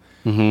Hanks."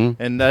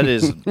 Mm-hmm. And that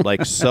is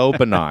like so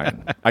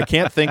benign. I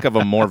can't think of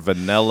a more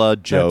vanilla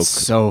joke. That's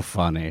so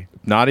funny.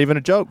 Not even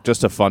a joke,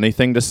 just a funny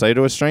thing to say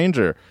to a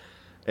stranger.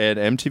 And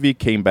MTV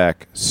came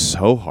back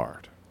so hard.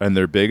 And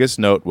their biggest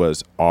note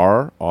was,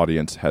 our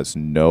audience has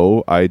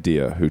no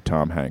idea who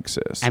Tom Hanks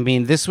is. I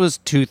mean, this was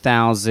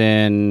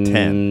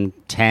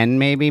 2010,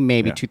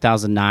 maybe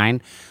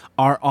 2009.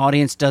 Our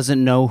audience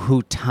doesn't know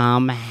who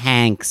Tom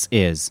Hanks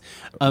is.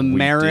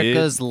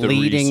 America's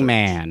leading research.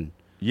 Man.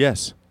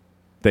 Yes.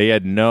 They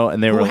had no,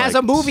 and they were Who has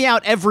a movie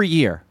out every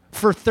year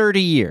for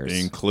 30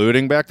 years.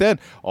 Including back then.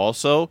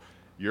 Also,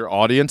 your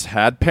audience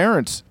had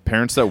parents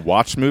that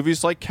watched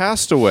movies like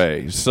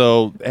Castaway.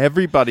 So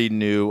everybody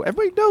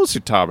knows who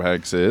Tom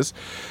Hanks is.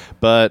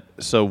 But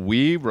so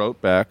we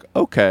wrote back,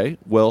 okay,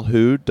 well,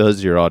 who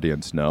does your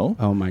audience know?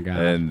 Oh, my God.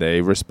 And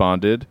they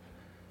responded,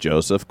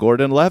 Joseph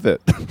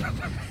Gordon-Levitt.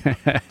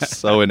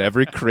 So in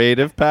every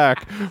creative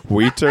pack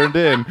we turned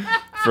in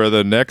for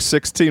the next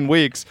 16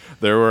 weeks,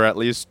 there were at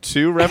least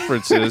 2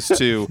 references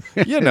to,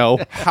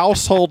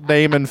 household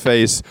name and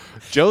face,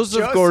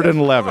 Joseph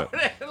Gordon-Levitt.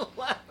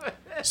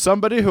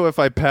 Somebody who, if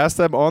I pass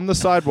them on the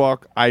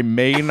sidewalk, I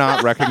may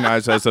not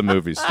recognize as a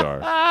movie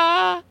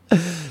star.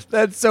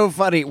 That's so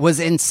funny. Had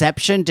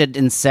Inception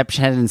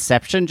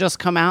just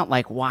come out?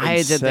 Like,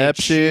 why did they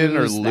choose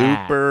or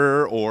that?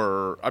 Looper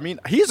or... I mean,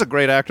 he's a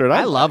great actor. And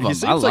I love him. He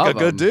seems like a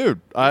good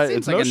dude. Seems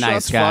it's like no a nice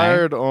shots guy.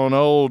 fired on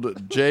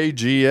old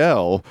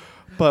JGL.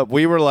 But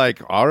we were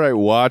like, all right,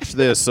 watch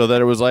this. So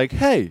that it was like,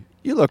 hey...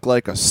 You look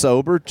like a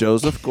sober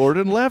Joseph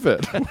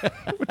Gordon-Levitt.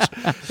 Which,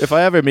 if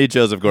I ever meet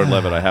Joseph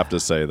Gordon-Levitt, I have to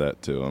say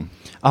that to him.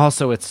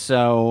 Also,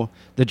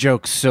 the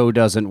joke so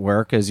doesn't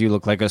work as you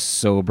look like a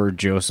sober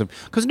Joseph,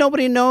 because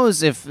nobody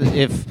knows if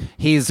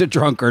he's a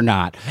drunk or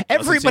not.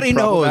 Everybody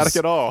knows.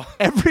 At all.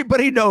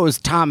 Everybody knows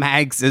Tom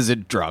Hanks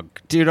isn't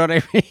drunk. Do you know what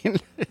I mean?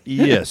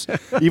 Yes.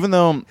 Even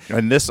though,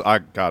 and this,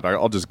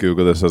 I'll just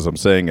Google this as I'm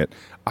saying it.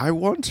 I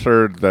once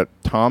heard that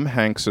Tom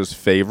Hanks's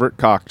favorite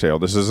cocktail,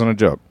 this isn't a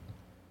joke,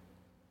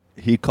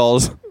 he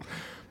calls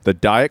the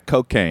Diet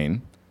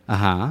Cocaine,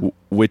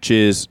 which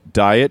is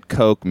Diet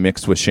Coke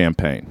mixed with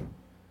champagne.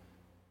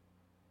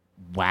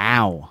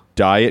 Wow.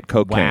 Diet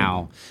Cocaine.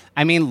 Wow.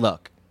 I mean,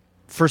 look,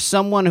 for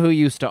someone who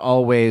used to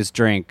always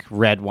drink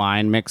red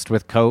wine mixed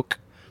with Coke,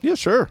 Yeah,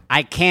 sure.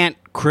 I can't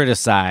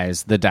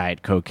criticize the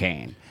Diet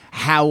Cocaine.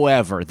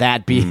 However,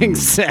 that being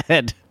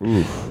said,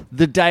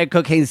 the Diet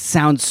Cocaine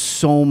sounds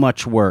so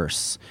much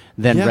worse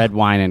than red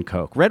wine and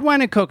Coke. Red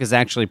wine and Coke is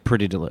actually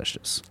pretty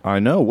delicious. I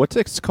know.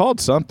 It's called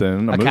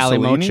something? A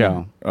Mussolini?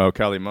 Calimocho. Oh,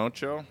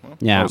 Calimocho? Well,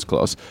 Yeah. that was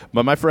close.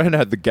 But my friend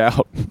had the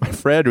gout. My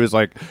friend, who was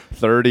like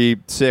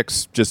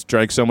 36, just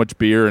drank so much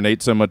beer and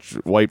ate so much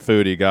white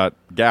food, he got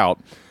gout.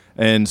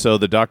 And so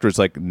the doctor's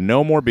like,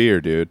 no more beer,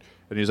 dude.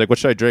 And he's like, what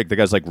should I drink? The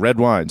guy's like, red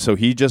wine. So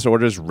he just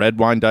orders red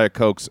wine Diet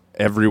Cokes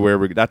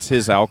everywhere. That's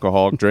his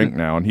alcoholic drink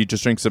now. And he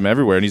just drinks them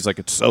everywhere. And he's like,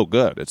 it's so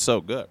good. It's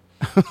so good.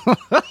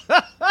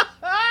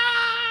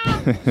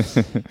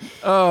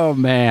 Oh,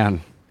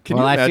 man. Can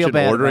you imagine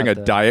ordering a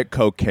Diet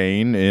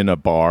Cocaine in a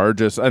bar?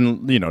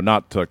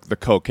 Not the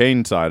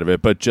cocaine side of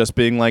it, but just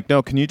being like,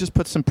 no, can you just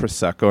put some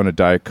Prosecco and a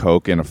Diet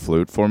Coke in a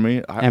flute for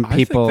me? I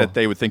think that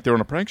they would think they're on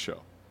a prank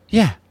show.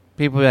 Yeah.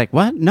 People would be like,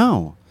 what?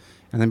 No.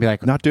 And then be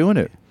like, Not doing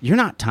it. You're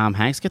not Tom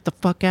Hanks. Get the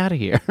fuck out of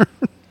here.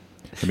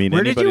 I mean,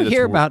 where did you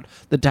hear about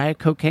the Diet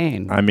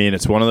Cocaine? I mean,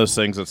 it's one of those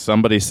things that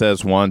somebody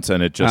says once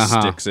and it just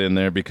sticks in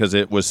there because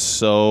it was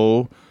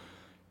so...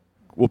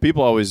 Well,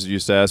 people always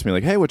used to ask me,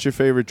 like, hey, what's your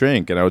favorite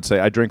drink? And I would say,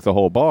 I drink the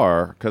whole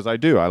bar because I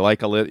do. I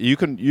like a little... You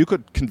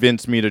could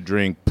convince me to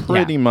drink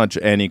pretty much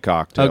any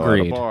cocktail at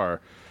a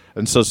bar.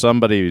 And so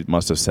somebody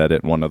must have said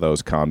it in one of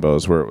those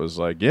combos where it was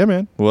like, yeah,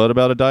 man, what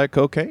about a Diet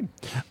Cocaine?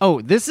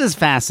 Oh, this is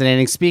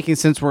fascinating. Speaking,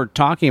 since we're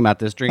talking about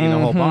this, drinking the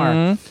whole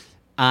bar,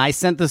 I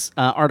sent this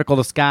article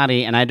to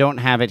Scotty, and I don't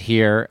have it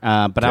here,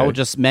 but I will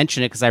just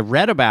mention it because I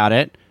read about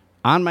it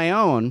on my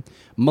own.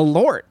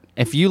 Malort.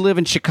 If you live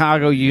in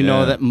Chicago, you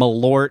know that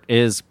Malort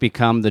is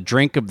become the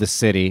drink of the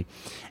city.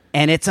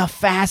 And it's a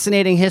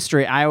fascinating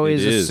history. I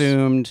always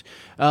assumed,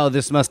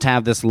 this must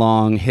have this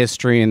long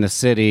history in the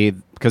city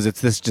because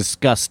it's this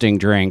disgusting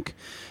drink.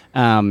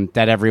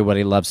 that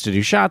everybody loves to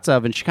do shots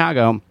of in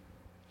Chicago.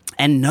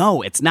 And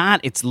no, it's not.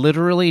 It's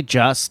literally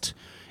just...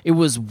 It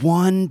was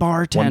one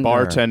bartender. One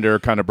bartender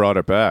kind of brought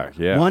it back,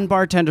 yeah. One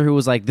bartender who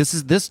was like,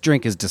 this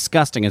drink is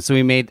disgusting. And so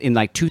he made, in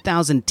like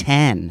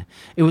 2010,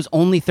 it was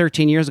only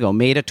 13 years ago,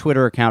 made a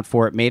Twitter account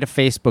for it, made a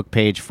Facebook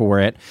page for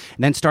it,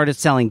 and then started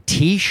selling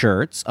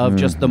T-shirts of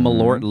just the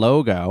Malort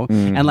logo.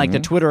 And like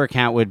the Twitter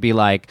account would be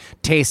like,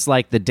 tastes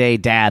like the day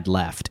dad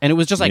left. And it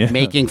was just like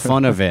making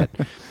fun of it.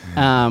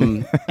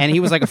 And he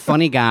was like a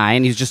funny guy,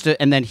 and he's just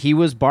and then he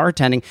was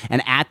bartending,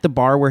 and at the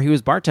bar where he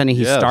was bartending,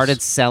 he started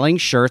selling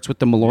shirts with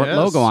the Malort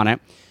logo on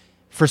it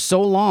for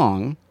so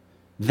long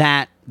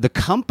that the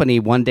company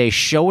one day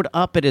showed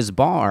up at his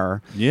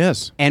bar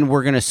and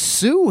were going to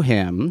sue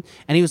him.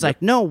 And he was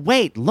like, no,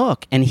 wait,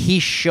 look. And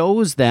he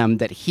shows them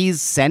that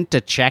he's sent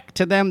a check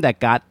to them that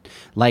got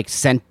like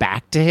sent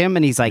back to him.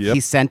 And he's like, he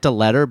sent a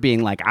letter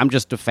being like, I'm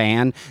just a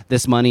fan.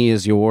 This money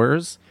is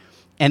yours.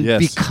 And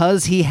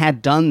because he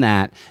had done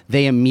that,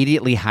 they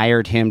immediately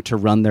hired him to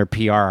run their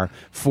PR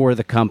for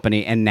the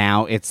company. And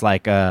now it's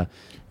like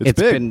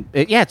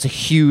it's a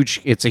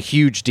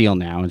huge deal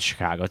now in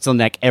Chicago. It's on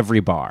like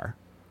every bar.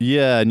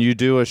 Yeah, and you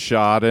do a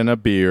shot and a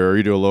beer.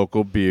 You do a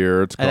local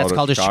beer. It's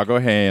called a Chicago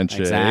Handshake.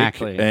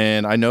 Exactly.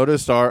 And I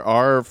noticed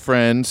our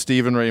friend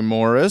Stephen Ray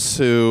Morris,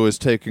 who is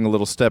taking a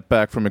little step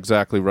back from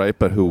exactly right,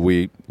 but who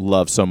we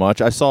love so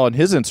much. I saw in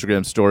his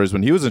Instagram stories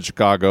when he was in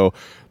Chicago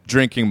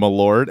drinking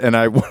Malort, and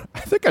I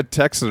think I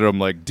texted him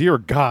like, dear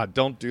God,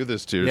 don't do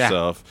this to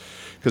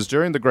yourself. Because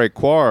during the Great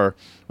Quar,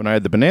 when I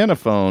had the banana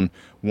phone,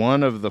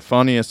 one of the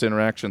funniest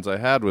interactions I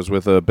had was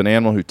with a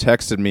banana who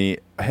texted me,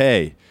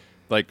 hey,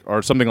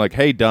 or something like,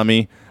 hey,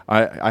 dummy,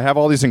 I have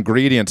all these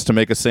ingredients to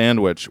make a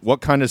sandwich.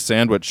 What kind of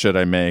sandwich should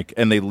I make?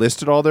 And they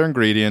listed all their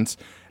ingredients,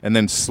 and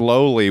then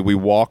slowly we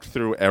walked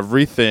through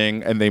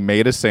everything, and they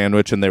made a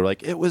sandwich, and they were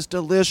like, it was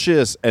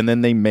delicious. And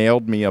then they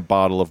mailed me a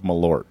bottle of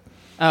Malort.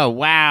 Oh,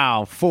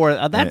 wow.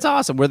 That's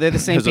awesome. Were they the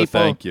same people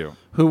thank you.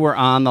 Who were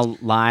on the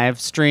live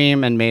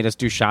stream and made us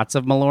do shots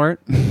of Malort?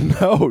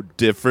 No,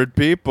 different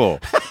people.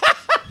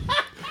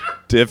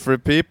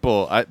 Different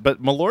people.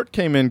 But Malort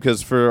came in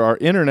because for our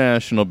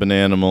international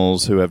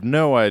bananimals who have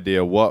no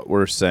idea what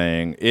we're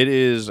saying, it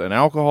is an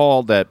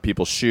alcohol that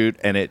people shoot,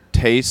 and it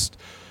tastes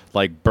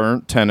like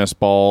burnt tennis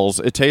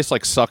balls. It tastes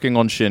like sucking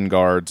on shin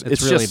guards.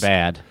 It's really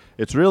bad.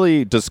 It's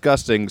really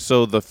disgusting.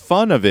 So the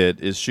fun of it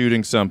is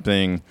shooting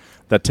something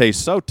that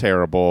tastes so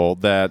terrible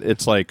that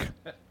it's like,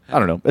 I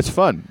don't know, it's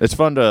fun. It's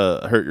fun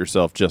to hurt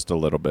yourself just a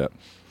little bit.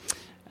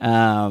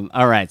 All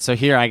right, so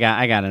here I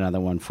got another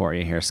one for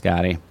you here,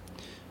 Scotty.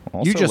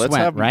 Also, you just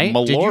went, right?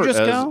 Malort did you just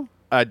go?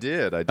 I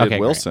did. Okay,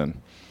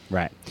 Wilson.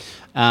 Great.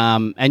 Right.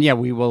 And yeah,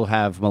 we will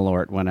have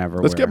Malort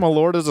whenever. Let's get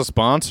Malort as a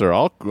sponsor.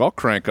 I'll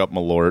crank up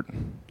Malort.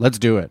 Let's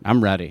do it.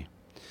 I'm ready.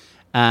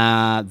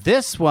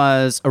 This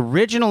was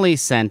originally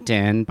sent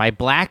in by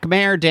Black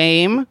Mare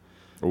Dame,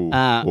 who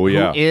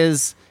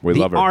is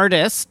the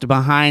artist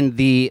behind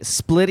the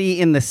Splitty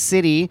in the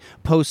City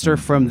poster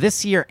from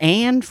this year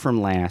and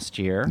from last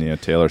year. Yeah,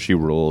 Taylor, she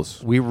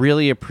rules. We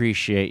really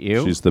appreciate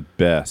you. She's the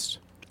best.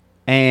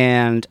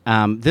 And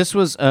this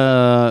was,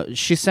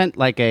 she sent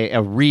like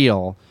a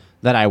reel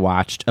that I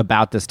watched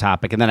about this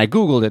topic, and then I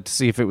Googled it to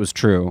see if it was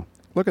true.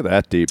 Look at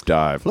that deep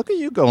dive. Look at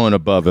you going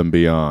above and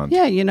beyond.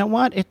 Yeah, you know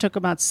what? It took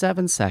about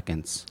 7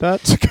 seconds.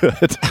 That's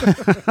good.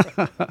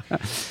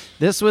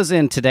 This was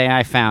in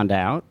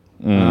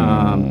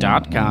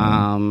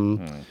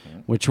todayifoundout.com,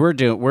 which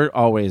we're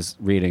always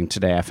reading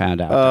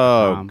todayifoundout.com.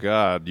 Oh,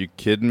 God. You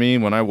kidding me?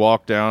 When I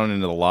walk down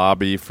into the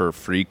lobby for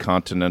free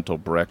continental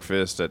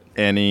breakfast at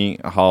any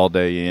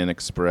Holiday Inn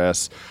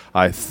Express,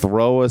 I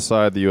throw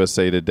aside the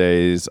USA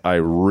Today's, I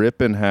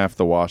rip in half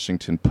the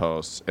Washington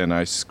Post, and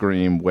I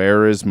scream,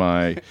 where is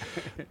that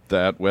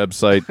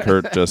website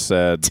Kurt just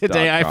said?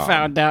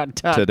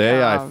 todayifoundout.com.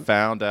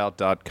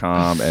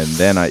 todayifoundout.com, and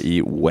then I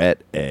eat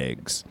wet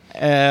eggs.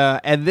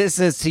 And this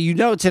is,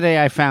 so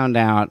Today I Found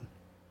Out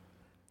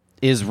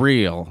is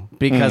real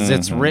because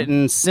it's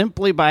written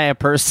simply by a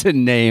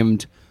person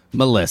named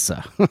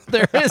Melissa.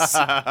 There is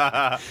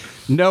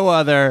no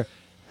other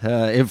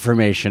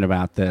information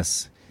about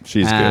this.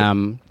 She's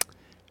good.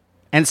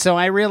 And so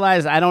I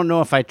realized I don't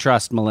know if I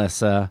trust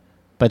Melissa,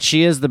 but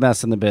she is the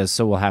best in the biz,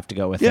 so we'll have to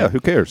go with it. Yeah, who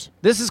cares?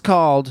 This is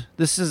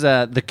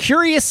The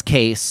Curious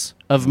Case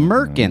of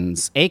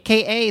Merkins,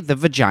 a.k.a. the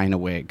Vagina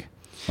Wig.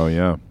 Oh,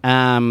 yeah.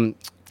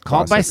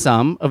 Called by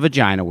some a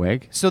vagina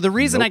wig. So the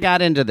reason I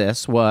got into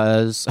this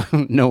was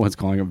no one's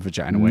calling it a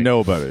vagina wig.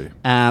 Nobody.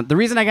 The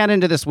reason I got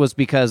into this was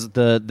because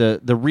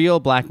the real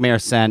Black Mare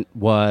sent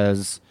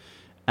was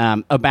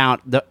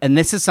about and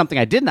this is something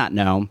I did not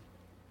know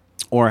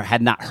or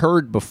had not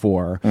heard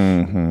before,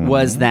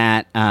 was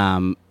that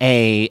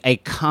a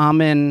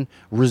common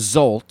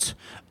result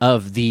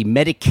of the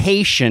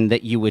medication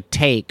that you would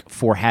take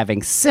for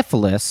having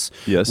syphilis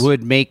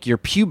would make your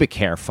pubic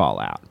hair fall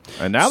out.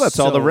 And now that's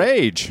all the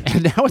rage.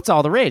 And now it's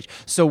all the rage.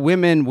 So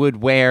women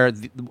would wear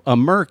a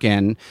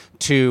merkin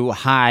to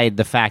hide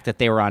the fact that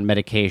they were on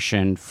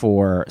medication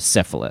for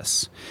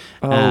syphilis.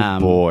 Oh,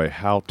 boy.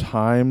 How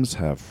times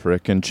have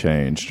frickin'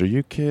 changed. Are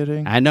you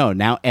kidding? I know.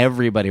 Now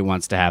everybody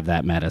wants to have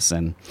that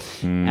medicine.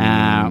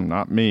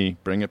 Not me.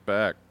 Bring it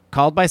back.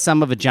 Called by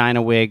some a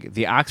vagina wig,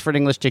 the Oxford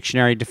English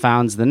Dictionary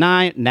defines the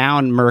noun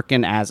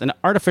merkin as an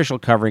artificial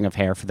covering of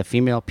hair for the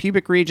female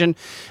pubic region.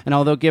 And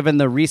although given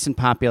the recent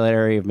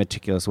popularity of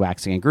meticulous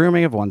waxing and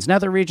grooming of one's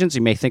nether regions,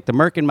 you may think the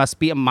merkin must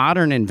be a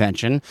modern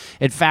invention.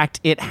 In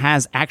fact, it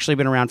has actually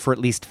been around for at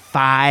least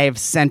 5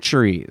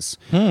 centuries.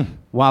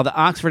 While the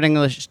Oxford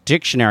English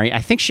Dictionary,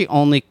 I think she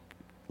only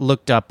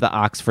looked up the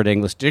Oxford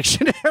English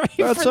Dictionary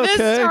for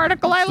this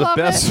article. I love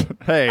it.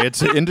 Hey,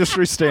 it's an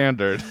industry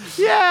standard.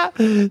 Yeah.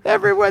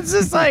 Everyone's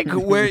just like,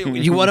 where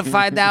you want to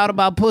find out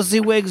about pussy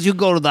wigs? You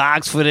go to the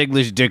Oxford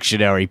English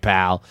Dictionary,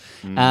 pal.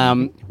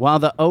 While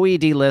the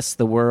OED lists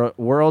the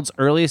world's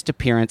earliest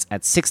appearance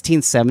at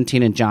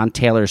 1617 in John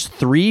Taylor's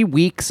 3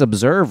 Weeks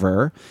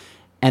Observer,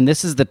 and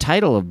this is the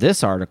title of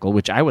this article,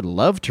 which I would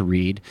love to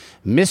read,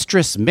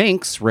 Mistress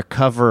Minx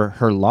Recover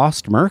Her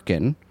Lost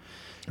Merkin.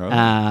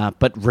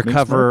 But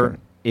recover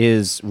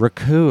is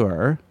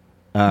recur,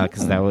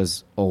 because that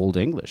was Old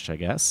English, I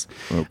guess.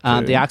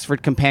 Okay. The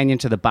Oxford Companion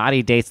to the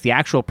Body dates the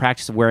actual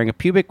practice of wearing a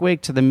pubic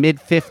wig to the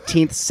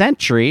mid-15th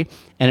century,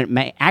 and it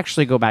may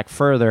actually go back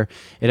further.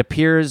 It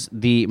appears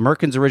the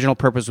merkin's original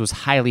purpose was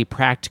highly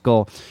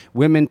practical.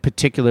 Women,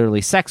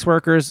 particularly sex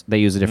workers, they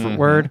use a different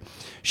word,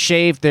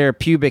 shaved their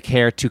pubic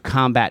hair to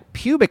combat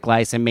pubic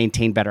lice and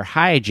maintain better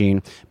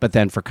hygiene, but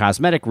then for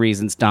cosmetic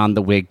reasons donned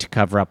the wig to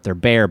cover up their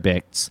bare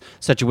bits.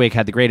 Such a wig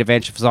had the great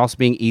advantage of also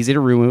being easy to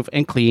remove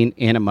and clean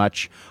in a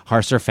much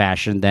harsher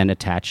fashion than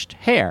attached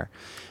hair,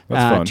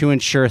 to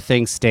ensure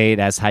things stayed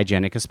as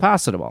hygienic as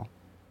possible.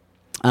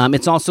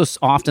 It's also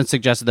often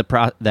suggested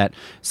that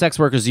sex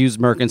workers use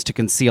merkins to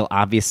conceal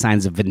obvious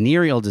signs of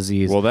venereal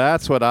disease. Well,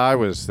 that's what I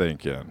was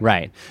thinking.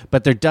 Right.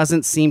 But there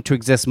doesn't seem to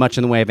exist much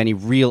in the way of any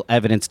real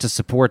evidence to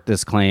support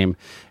this claim.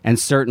 And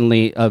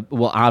certainly,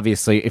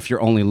 obviously, if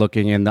you're only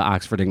looking in the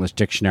Oxford English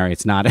Dictionary,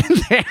 it's not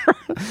in there.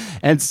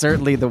 And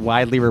certainly the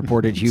widely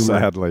reported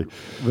Sadly.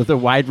 With the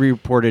widely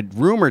reported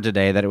rumor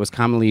today that it was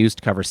commonly used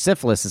to cover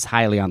syphilis is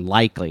highly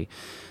unlikely.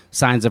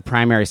 Signs of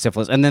primary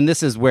syphilis. And then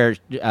this is where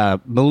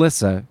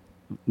Melissa,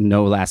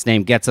 no last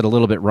name, gets it a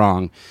little bit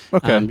wrong.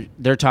 Okay.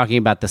 They're talking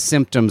about the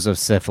symptoms of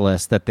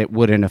syphilis that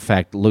would in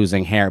effect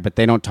losing hair, but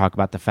they don't talk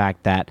about the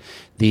fact that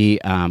the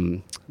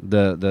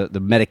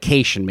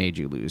medication made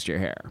you lose your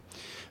hair.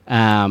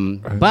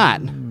 And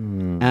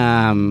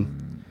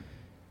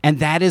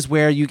that is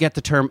where you get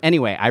the term.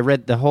 Anyway, I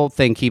read the whole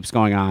thing keeps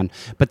going on,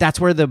 but that's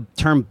where the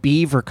term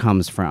beaver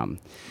comes from.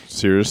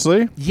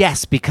 Seriously?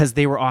 Yes, because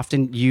they were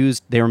often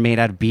used. They were made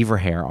out of beaver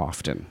hair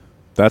often.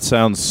 That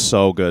sounds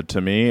so good to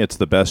me. It's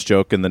the best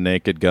joke in The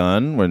Naked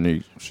Gun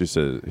when she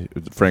says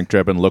Frank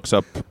Drebin looks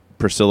up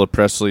Priscilla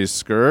Presley's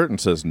skirt and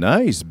says,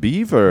 "Nice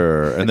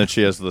beaver," and then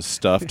she has the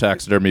stuffed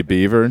taxidermy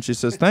beaver, and she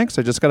says, "Thanks,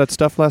 I just got it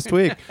stuffed last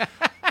week."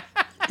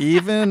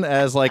 Even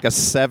as like a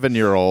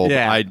 7-year-old,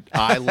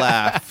 I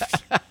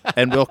laughed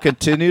and will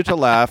continue to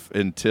laugh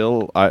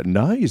until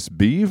nice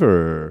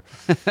beaver.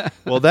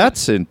 Well,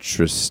 that's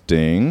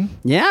interesting.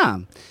 Yeah,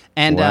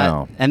 and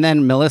wow. And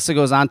then Melissa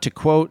goes on to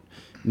quote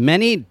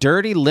many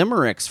dirty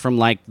limericks from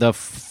like the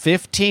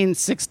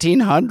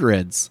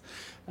 1600s,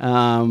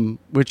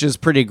 which is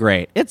pretty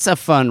great. It's a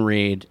fun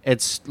read.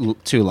 It's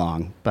too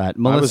long, but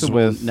Melissa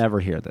will never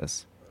hear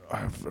this.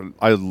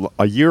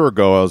 A year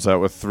ago, I was out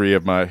with 3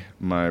 of my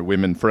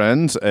women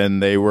friends,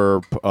 and they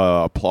were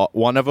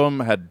one of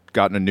them had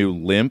gotten a new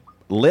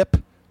lip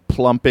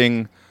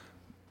plumping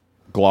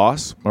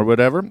gloss or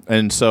whatever,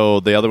 and so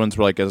the other ones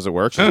were like, "Does it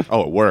work?" She's like,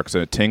 "Oh, it works,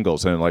 and it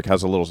tingles, and it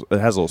has a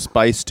little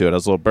spice to it,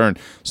 has a little burn."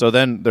 So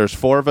then there's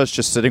 4 of us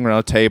just sitting around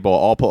a table,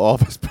 all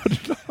of us put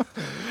it on.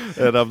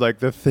 And I'm like,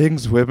 the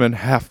things women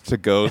have to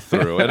go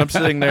through. And I'm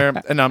sitting there,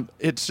 and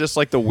it's just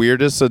like the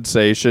weirdest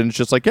sensation. It's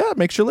just like, yeah, it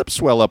makes your lips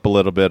swell up a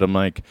little bit. I'm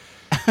like,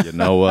 you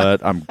know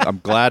what? I'm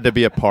glad to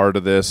be a part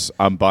of this.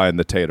 I'm buying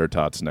the tater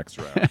tots next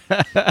round.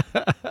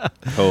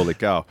 Holy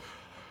cow.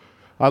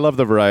 I love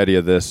the variety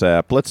of this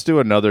app. Let's do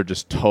another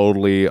just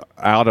totally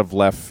out of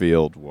left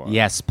field one.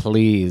 Yes,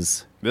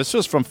 please. This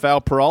was from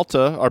Fal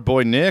Peralta, our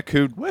boy Nick,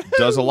 who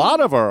does a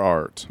lot of our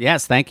art.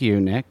 Yes, thank you,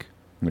 Nick.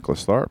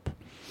 Nicholas Tharp.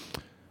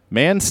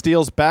 Man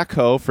steals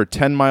backhoe for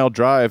 10-mile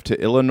drive to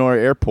Illinois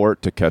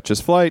airport to catch his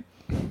flight.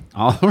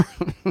 Awesome.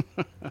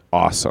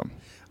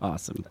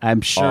 Awesome. I'm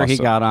sure he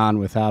got on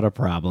without a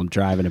problem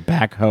driving a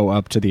backhoe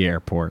up to the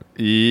airport.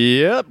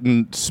 Yep.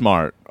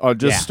 Smart.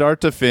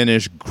 Start to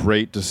finish,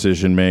 great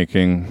decision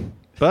making.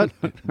 But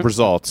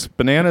results.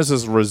 Bananas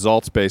is a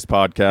results-based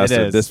podcast,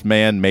 and this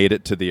man made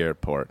it to the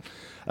airport.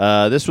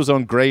 This was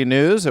on Gray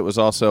News. It was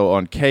also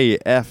on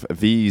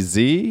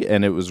KFVZ,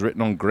 and it was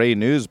written on Gray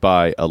News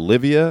by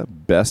Olivia,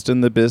 Best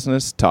in the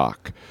Business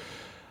Talk.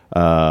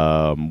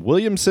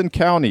 Williamson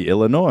County,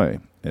 Illinois.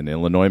 An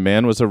Illinois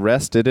man was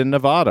arrested in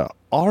Nevada.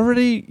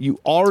 You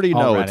already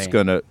know it's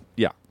going to,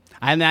 yeah.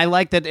 And I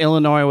like that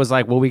Illinois was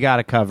like, well, we got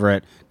to cover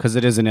it because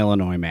it is an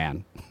Illinois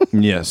man.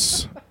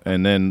 Yes.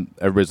 And then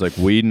everybody's like,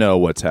 we know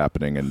what's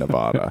happening in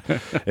Nevada.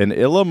 An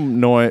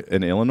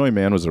Illinois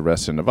man was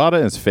arrested in Nevada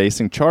and is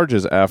facing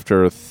charges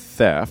after of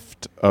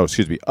theft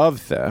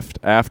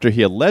after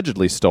he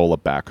allegedly stole a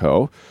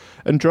backhoe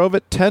and drove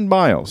it 10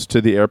 miles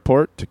to the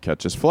airport to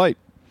catch his flight.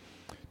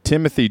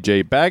 Timothy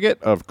J.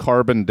 Baggett of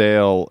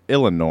Carbondale,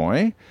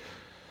 Illinois,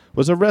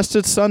 was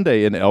arrested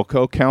Sunday in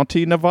Elko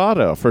County,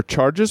 Nevada, for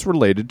charges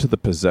related to the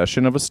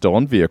possession of a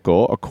stolen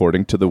vehicle,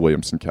 according to the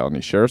Williamson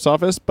County Sheriff's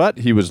Office, but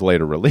he was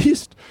later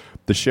released.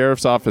 The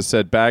Sheriff's Office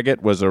said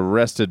Baggett was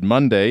arrested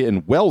Monday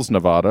in Wells,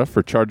 Nevada,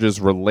 for charges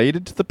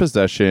related to the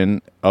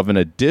possession of an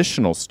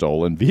additional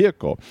stolen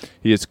vehicle.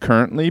 He is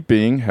currently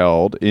being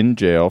held in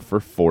jail for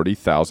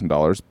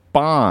 $40,000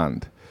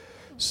 bond.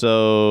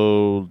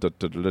 So,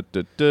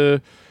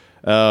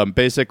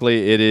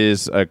 basically, it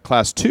is a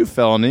Class 2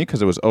 felony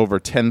because it was over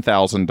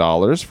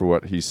 $10,000 for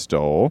what he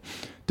stole.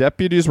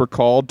 Deputies were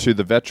called to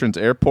the Veterans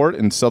Airport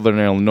in southern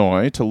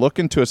Illinois to look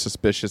into a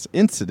suspicious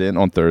incident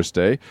on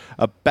Thursday.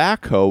 A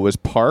backhoe was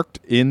parked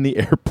in the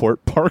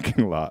airport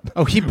parking lot.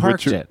 Oh, he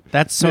parked it.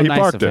 That's so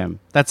nice of him.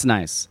 That's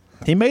nice.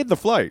 He made the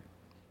flight.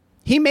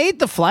 He made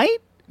the flight?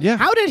 Yeah.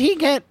 How did he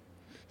get...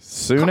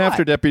 Soon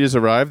after deputies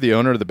arrived, the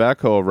owner of the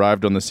backhoe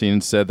arrived on the scene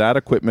and said that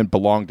equipment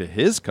belonged to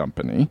his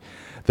company.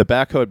 The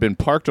backhoe had been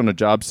parked on a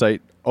job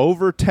site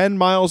over 10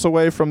 miles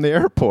away from the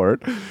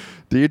airport.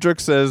 Diedrich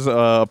says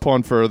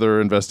upon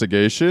further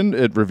investigation,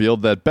 it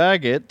revealed that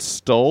Baggett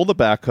stole the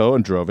backhoe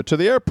and drove it to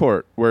the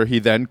airport, where he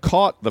then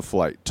caught the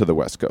flight to the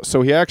West Coast.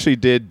 So he actually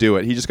did do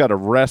it. He just got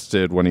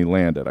arrested when he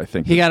landed, I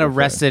think. He got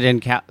arrested in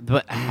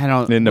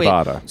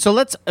Nevada. So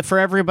let's, for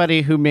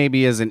everybody who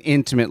maybe isn't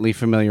intimately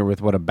familiar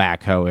with what a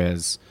backhoe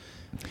is.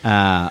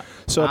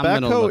 So a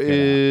backhoe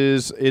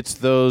it's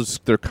those,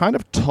 they're kind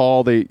of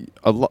tall.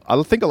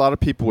 I think a lot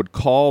of people would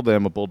call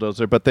them a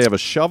bulldozer, but they have a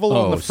shovel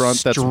on the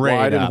front that's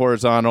wide and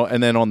horizontal,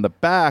 and then on the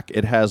back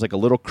it has like a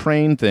little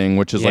crane thing,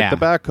 which is like the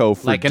backhoe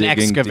for like an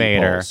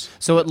excavator.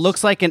 So it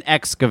looks like an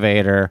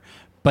excavator,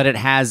 but it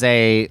has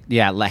a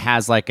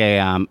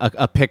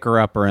picker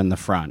upper in the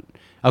front.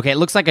 Okay, it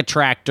looks like a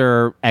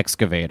tractor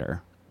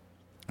excavator.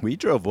 We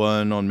drove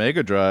one on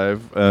Mega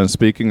Drive,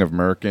 speaking of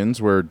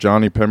Merkins, where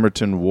Johnny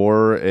Pemberton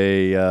wore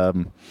a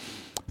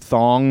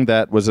thong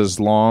that was as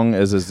long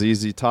as a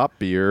ZZ Top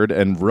beard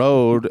and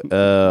rode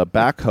a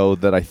backhoe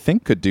that I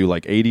think could do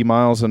like 80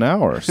 miles an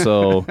hour.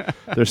 So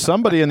there's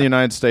somebody in the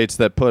United States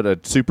that put a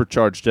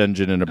supercharged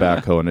engine in a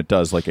backhoe and it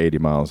does like 80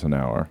 miles an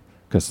hour,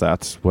 because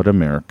that's what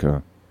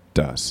America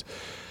does.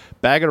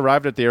 Baggett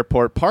arrived at the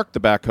airport, parked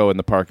the backhoe in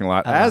the parking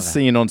lot, as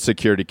seen on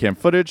security cam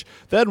footage,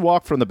 then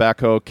walked from the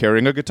backhoe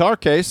carrying a guitar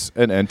case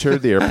and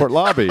entered the airport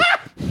lobby,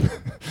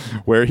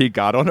 where he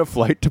got on a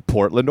flight to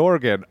Portland,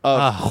 Oregon.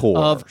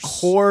 Of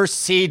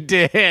course he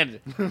did.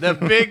 The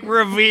big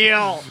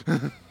reveal.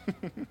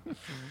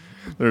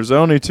 There's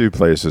only two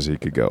places he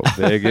could go,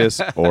 Vegas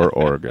or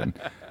Oregon.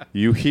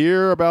 You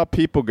hear about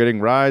people getting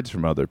rides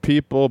from other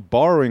people,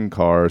 borrowing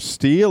cars,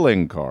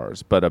 stealing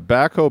cars, but a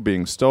backhoe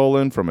being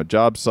stolen from a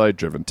job site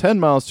driven 10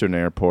 miles to an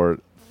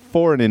airport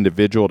for an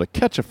individual to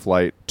catch a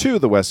flight to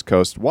the West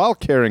Coast while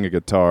carrying a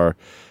guitar,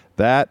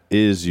 that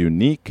is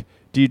unique,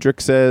 Diedrich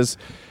says.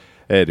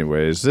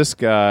 Anyways, this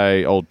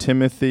guy, old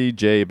Timothy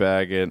J.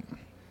 Baggett,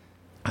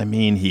 I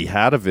mean, he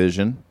had a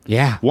vision.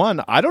 Yeah.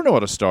 One, I don't know how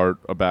to start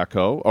a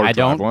backhoe or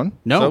drive one.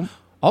 No. So.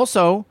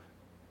 Also,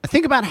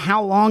 think about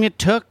how long it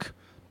took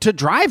to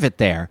drive it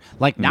there.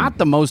 Like, not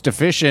the most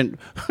efficient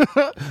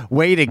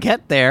way to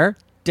get there.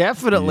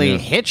 Definitely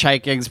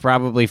hitchhiking's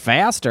probably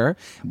faster.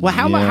 Well,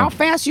 how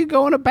fast you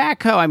go in a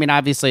backhoe? I mean,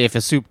 obviously, if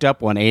a souped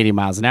up one, 80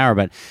 miles an hour,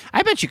 but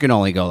I bet you can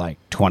only go like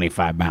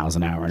 25 miles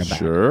an hour in a backhoe.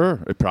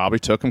 Sure. It probably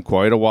took him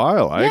quite a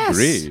while. I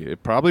agree.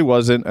 It probably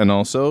wasn't. And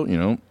also,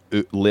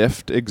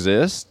 Lyft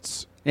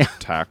exists. Yeah.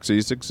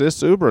 Taxis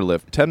exist. Uber,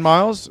 Lyft. 10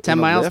 miles? 10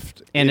 miles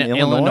Lyft in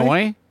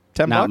Illinois?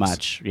 10 Not bucks?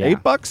 much. Yeah.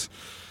 $8?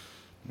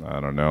 I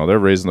don't know. They're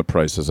raising the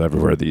prices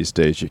everywhere these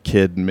days. You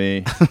kidding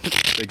me?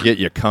 They get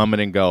you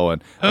coming and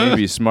going. I need to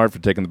be smart for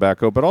taking the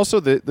backhoe. But also,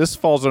 this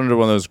falls under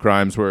one of those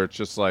crimes where it's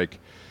just like,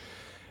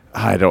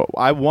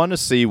 I want to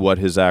see what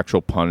his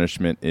actual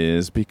punishment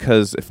is,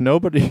 because if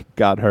nobody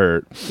got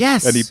hurt,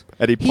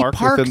 and he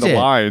parked within the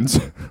lines.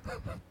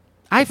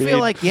 I feel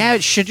like,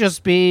 it should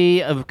just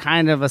be a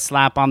kind of a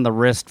slap on the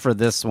wrist for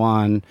this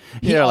one.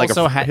 He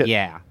also had.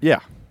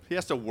 He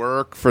has to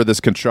work for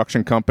this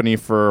construction company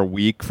for a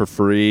week for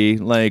free.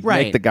 Like,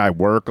 make the guy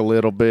work a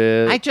little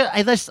bit.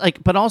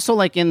 But also,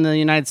 like, in the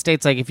United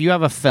States, like, if you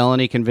have a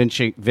felony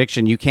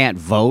conviction, you can't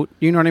vote.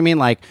 You know what I mean?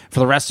 Like, for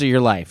the rest of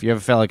your life, you have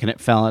a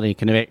felony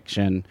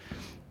conviction.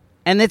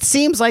 And it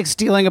seems like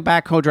stealing a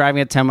backhoe,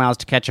 driving at 10 miles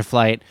to catch a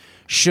flight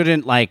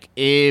shouldn't,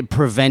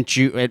 prevent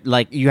you.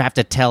 You have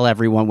to tell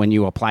everyone when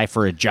you apply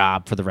for a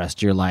job for the rest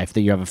of your life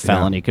that you have a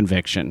felony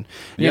conviction.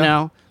 You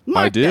know?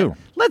 I do.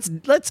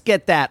 Let's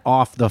get that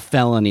off the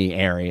felony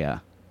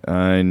area.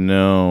 I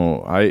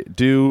know. I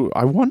do.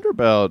 I wonder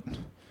about,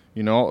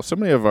 so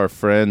many of our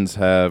friends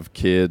have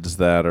kids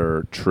that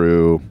are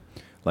true,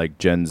 like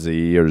Gen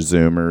Z or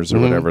Zoomers or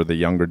whatever the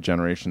younger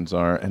generations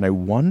are. And I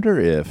wonder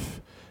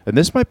if, and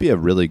this might be a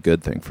really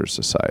good thing for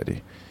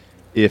society,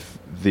 if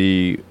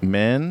the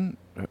men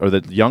or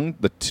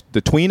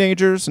the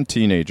teenagers and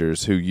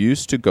teenagers who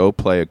used to go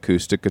play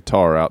acoustic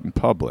guitar out in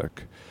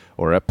public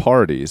or at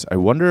parties, I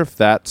wonder if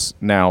that's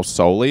now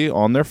solely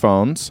on their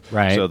phones.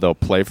 Right. So they'll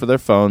play for their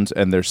phones,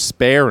 and they're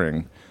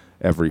sparing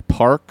every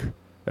park,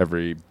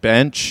 every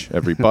bench,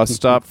 every bus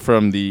stop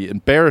from the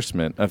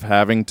embarrassment of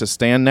having to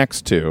stand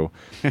next to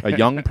a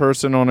young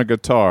person on a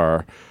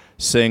guitar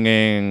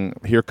singing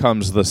 "Here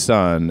Comes the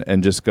Sun"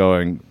 and just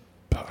going,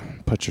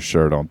 "Put your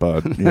shirt on,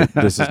 bud.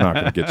 This is not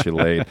going to get you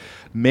laid."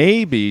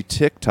 Maybe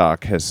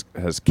TikTok has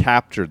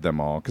captured them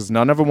all because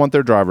none of them want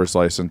their driver's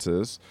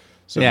licenses.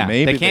 So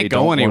maybe they can't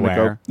go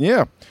anywhere.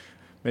 Yeah.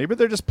 Maybe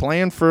they're just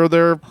playing for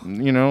their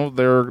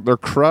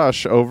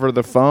crush over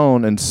the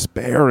phone and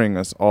sparing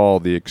us all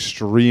the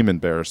extreme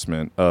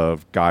embarrassment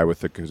of guy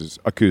with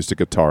acoustic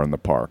guitar in the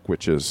park,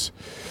 which is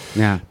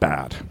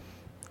bad.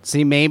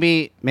 See,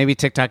 maybe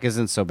TikTok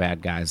isn't so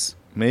bad, guys.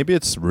 Maybe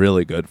it's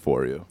really good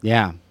for you.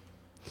 Yeah.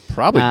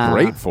 Probably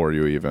great for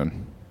you,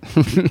 even.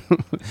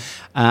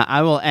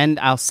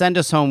 I'll send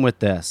us home with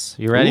this.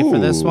 You ready for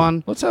this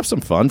one? Let's have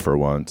some fun for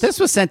once. This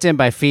was sent in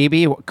by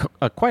Phoebe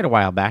quite a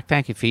while back.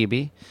 Thank you,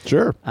 Phoebe.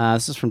 Sure.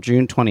 This is from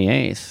June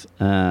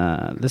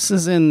 28th. This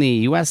is in the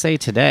USA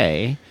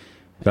Today.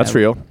 That's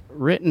real.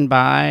 Written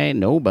by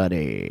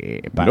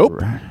nobody.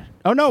 Nope.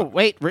 Oh, no,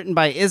 wait. Written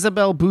by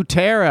Isabel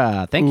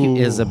Butera. Thank you,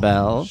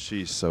 Isabel.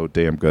 She's so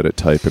damn good at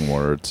typing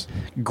words.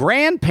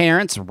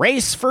 Grandparents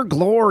race for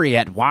glory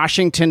at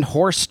Washington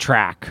horse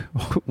track.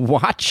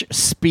 Watch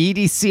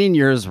speedy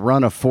seniors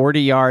run a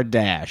 40-yard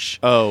dash.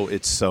 Oh,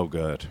 it's so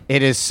good.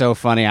 It is so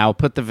funny. I'll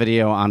put the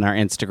video on our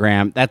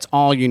Instagram. That's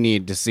all you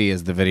need to see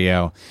is the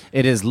video.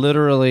 It is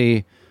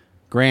literally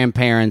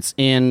grandparents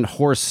in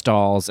horse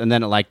stalls, and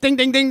then it like ding,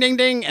 ding, ding, ding,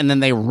 ding, and then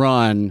they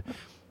run.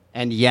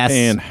 And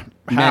yes,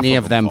 many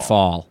of them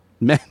fall.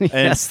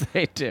 Yes,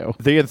 they do.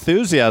 The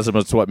enthusiasm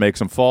is what makes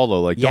them fall,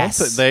 though. Like,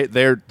 yes.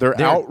 they're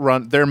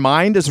outrun. Their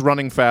mind is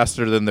running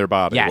faster than their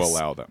body will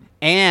allow them.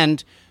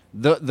 And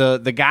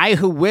the guy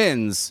who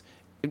wins,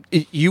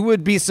 you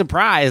would be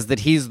surprised that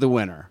he's the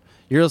winner.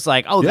 You're just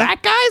like,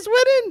 that guy's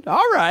winning?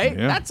 All right.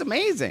 Yeah. That's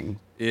amazing.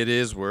 It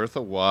is worth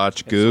a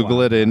watch.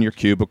 Google it in your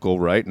cubicle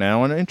right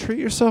now and treat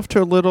yourself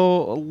to a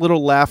little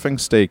laughing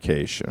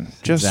staycation.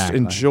 Just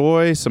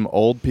enjoy some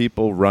old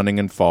people running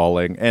and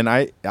falling. And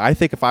I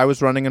think if I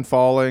was running and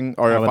falling,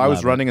 or if I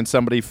was running and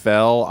somebody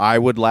fell, I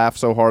would laugh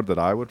so hard that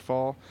I would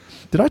fall.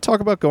 Did I talk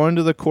about going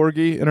to the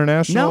Corgi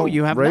International race? No,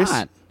 you have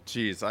not.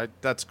 Jeez,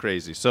 that's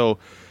crazy. So,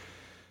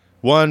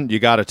 one, you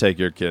got to take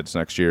your kids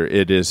next year.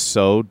 It is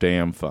so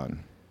damn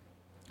fun.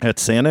 At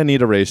Santa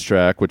Anita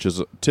Racetrack, which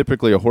is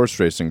typically a horse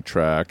racing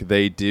track,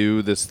 they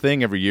do this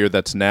thing every year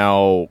that's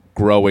now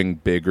growing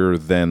bigger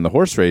than the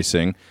horse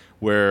racing,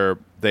 where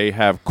they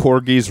have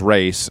Corgis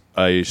race,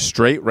 a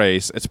straight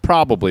race. It's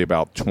probably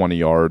about 20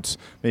 yards,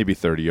 maybe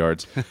 30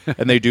 yards.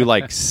 And they do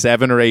like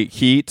 7 or 8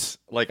 heats.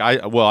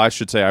 I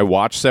should say I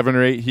watch 7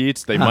 or 8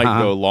 heats. They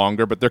might go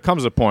longer, but there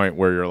comes a point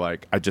where you're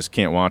like, I just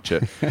can't watch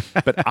it.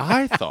 But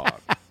I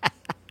thought...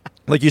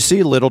 Like, you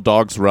see little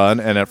dogs run,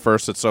 and at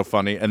first it's so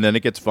funny, and then it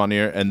gets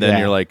funnier, and then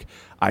you're like,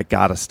 I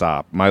gotta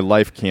stop. My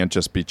life can't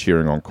just be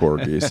cheering on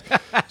corgis.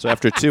 So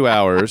after 2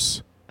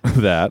 hours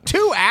of that...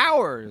 2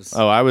 hours?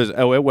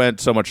 It went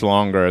so much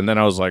longer, and then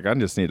I was like, I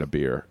just need a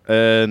beer.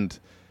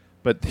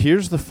 But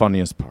here's the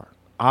funniest part.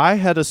 I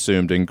had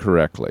assumed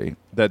incorrectly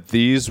that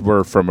these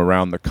were from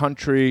around the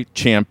country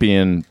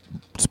champion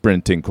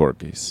sprinting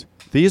corgis.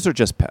 These are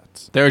just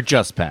pets. They're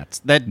just pets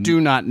that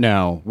do not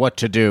know what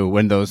to do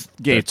when those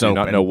gates open. They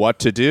do not know what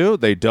to do.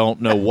 They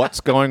don't know what's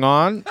going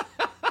on.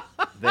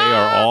 They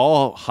are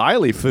all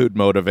highly food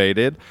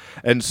motivated.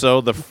 And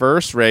so the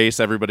first race,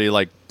 everybody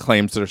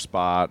claims their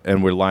spot,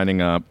 and we're lining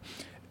up.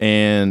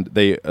 And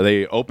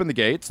they open the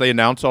gates. They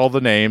announce all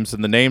the names,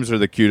 and the names are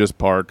the cutest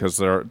part because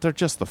they're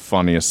just the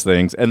funniest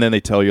things. And then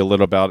they tell you a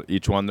little about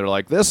each one. They're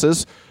like, this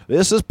is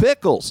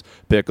Pickles.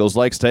 Pickles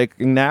likes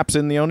taking naps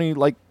in the only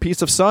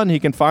piece of sun he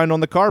can find on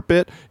the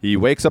carpet. He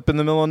wakes up in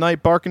the middle of the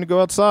night barking to go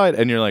outside,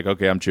 and you're like,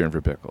 okay, I'm cheering for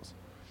Pickles.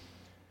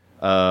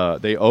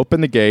 They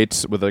open the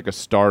gates with a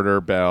starter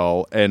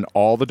bell, and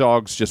all the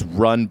dogs just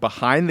run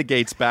behind the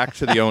gates back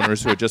to the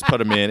owners who had just put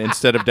them in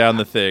instead of down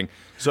the thing.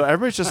 So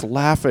everybody's just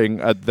laughing.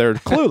 They're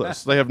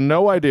clueless. They have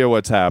no idea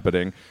what's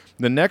happening.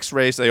 The next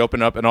race, they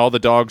open up, and all the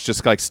dogs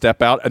just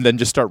step out and then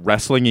just start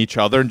wrestling each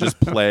other and just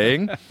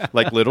playing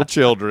like little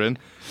children.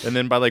 And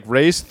then by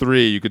race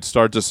 3, you could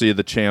start to see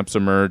the champs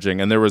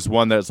emerging. And there was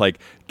one that's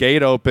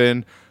gate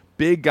open,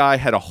 big guy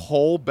had a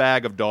whole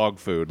bag of dog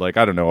food, like,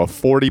 I don't know, a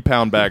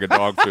 40-pound bag of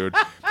dog food.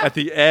 At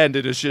the end,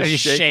 it is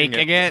just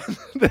shaking it.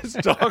 This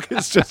dog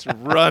is just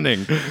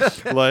running,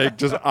 like,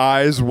 just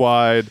eyes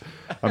wide.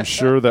 I'm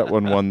sure that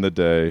one won the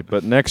day.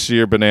 But next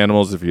year,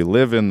 Bananimals, if you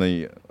live in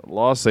the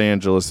Los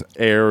Angeles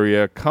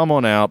area, come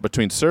on out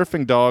between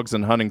surfing dogs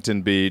and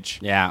Huntington Beach.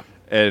 Yeah.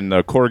 And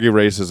the corgi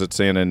races at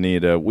Santa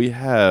Anita. We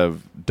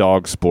have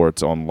dog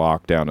sports on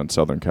lockdown in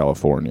Southern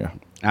California.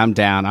 I'm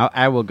down.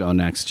 I will go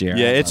next year.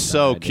 Yeah, it's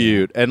so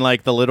cute. And,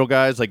 like, the little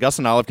guys, like Gus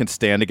and Olive can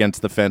stand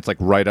against the fence, like,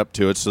 right up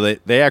to it. So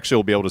they actually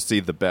will be able to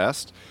see the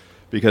best.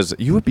 Because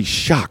you would be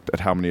shocked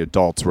at how many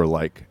adults were,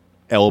 like,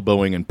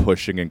 elbowing and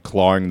pushing and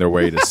clawing their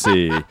way to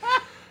see.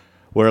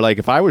 Where, like,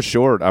 if I was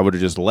short, I would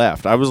have just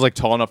left. I was, like,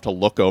 tall enough to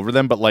look over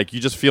them. But, like, you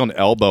just feel an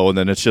elbow, and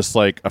then it's just,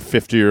 like, a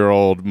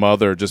 50-year-old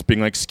mother just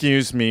being like,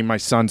 excuse me, my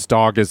son's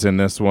dog is in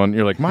this one.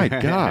 You're like, my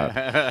God.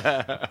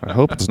 I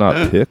hope it's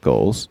not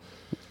Pickles.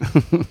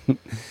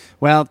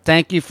 Well,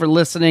 thank you for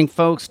listening,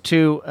 folks,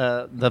 to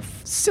the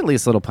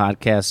silliest little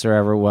podcast there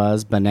ever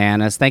was,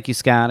 Bananas. Thank you,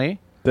 Scotty.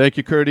 Thank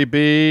you, Curdy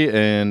B.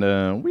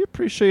 And we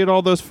appreciate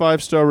all those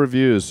 5-star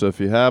reviews. So if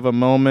you have a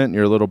moment and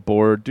you're a little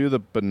bored, do the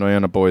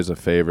Banana Boys a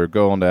favor.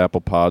 Go onto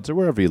Apple Pods or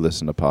wherever you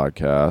listen to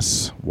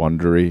podcasts,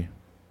 Wondery,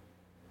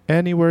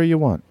 anywhere you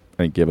want.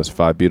 And give us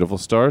 5 beautiful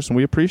stars, and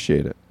we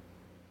appreciate it.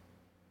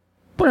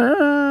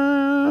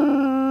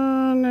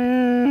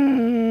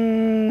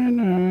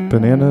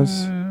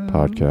 Bananas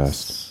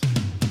Podcast.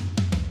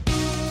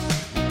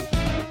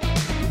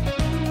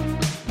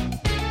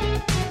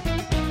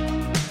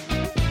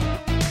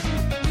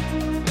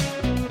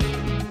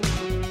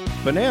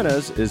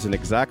 Bananas is an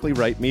Exactly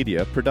Right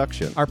Media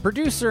production. Our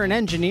producer and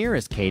engineer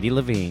is Katie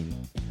Levine.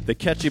 The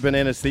Catchy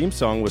Bananas theme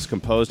song was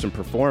composed and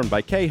performed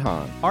by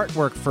Kahan.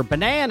 Artwork for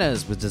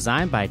Bananas was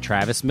designed by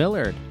Travis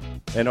Millard.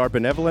 And our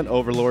benevolent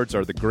overlords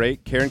are the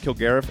great Karen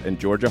Kilgariff and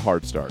Georgia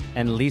Hardstark.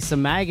 And Lisa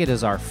Maggot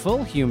is our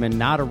full human,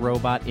 not a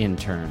robot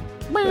intern.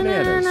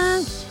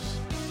 Bananas.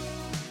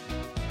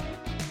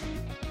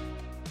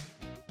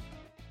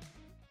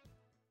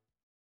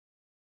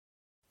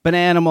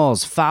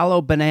 Bananimals,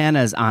 follow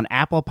Bananas on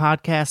Apple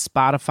Podcasts,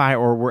 Spotify,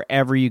 or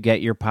wherever you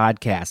get your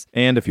podcasts.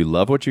 And if you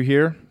love what you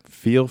hear,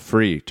 feel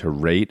free to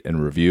rate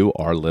and review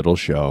our little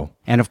show.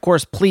 And of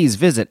course, please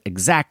visit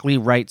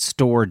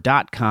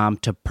exactlyrightstore.com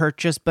to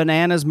purchase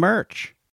Bananas merch.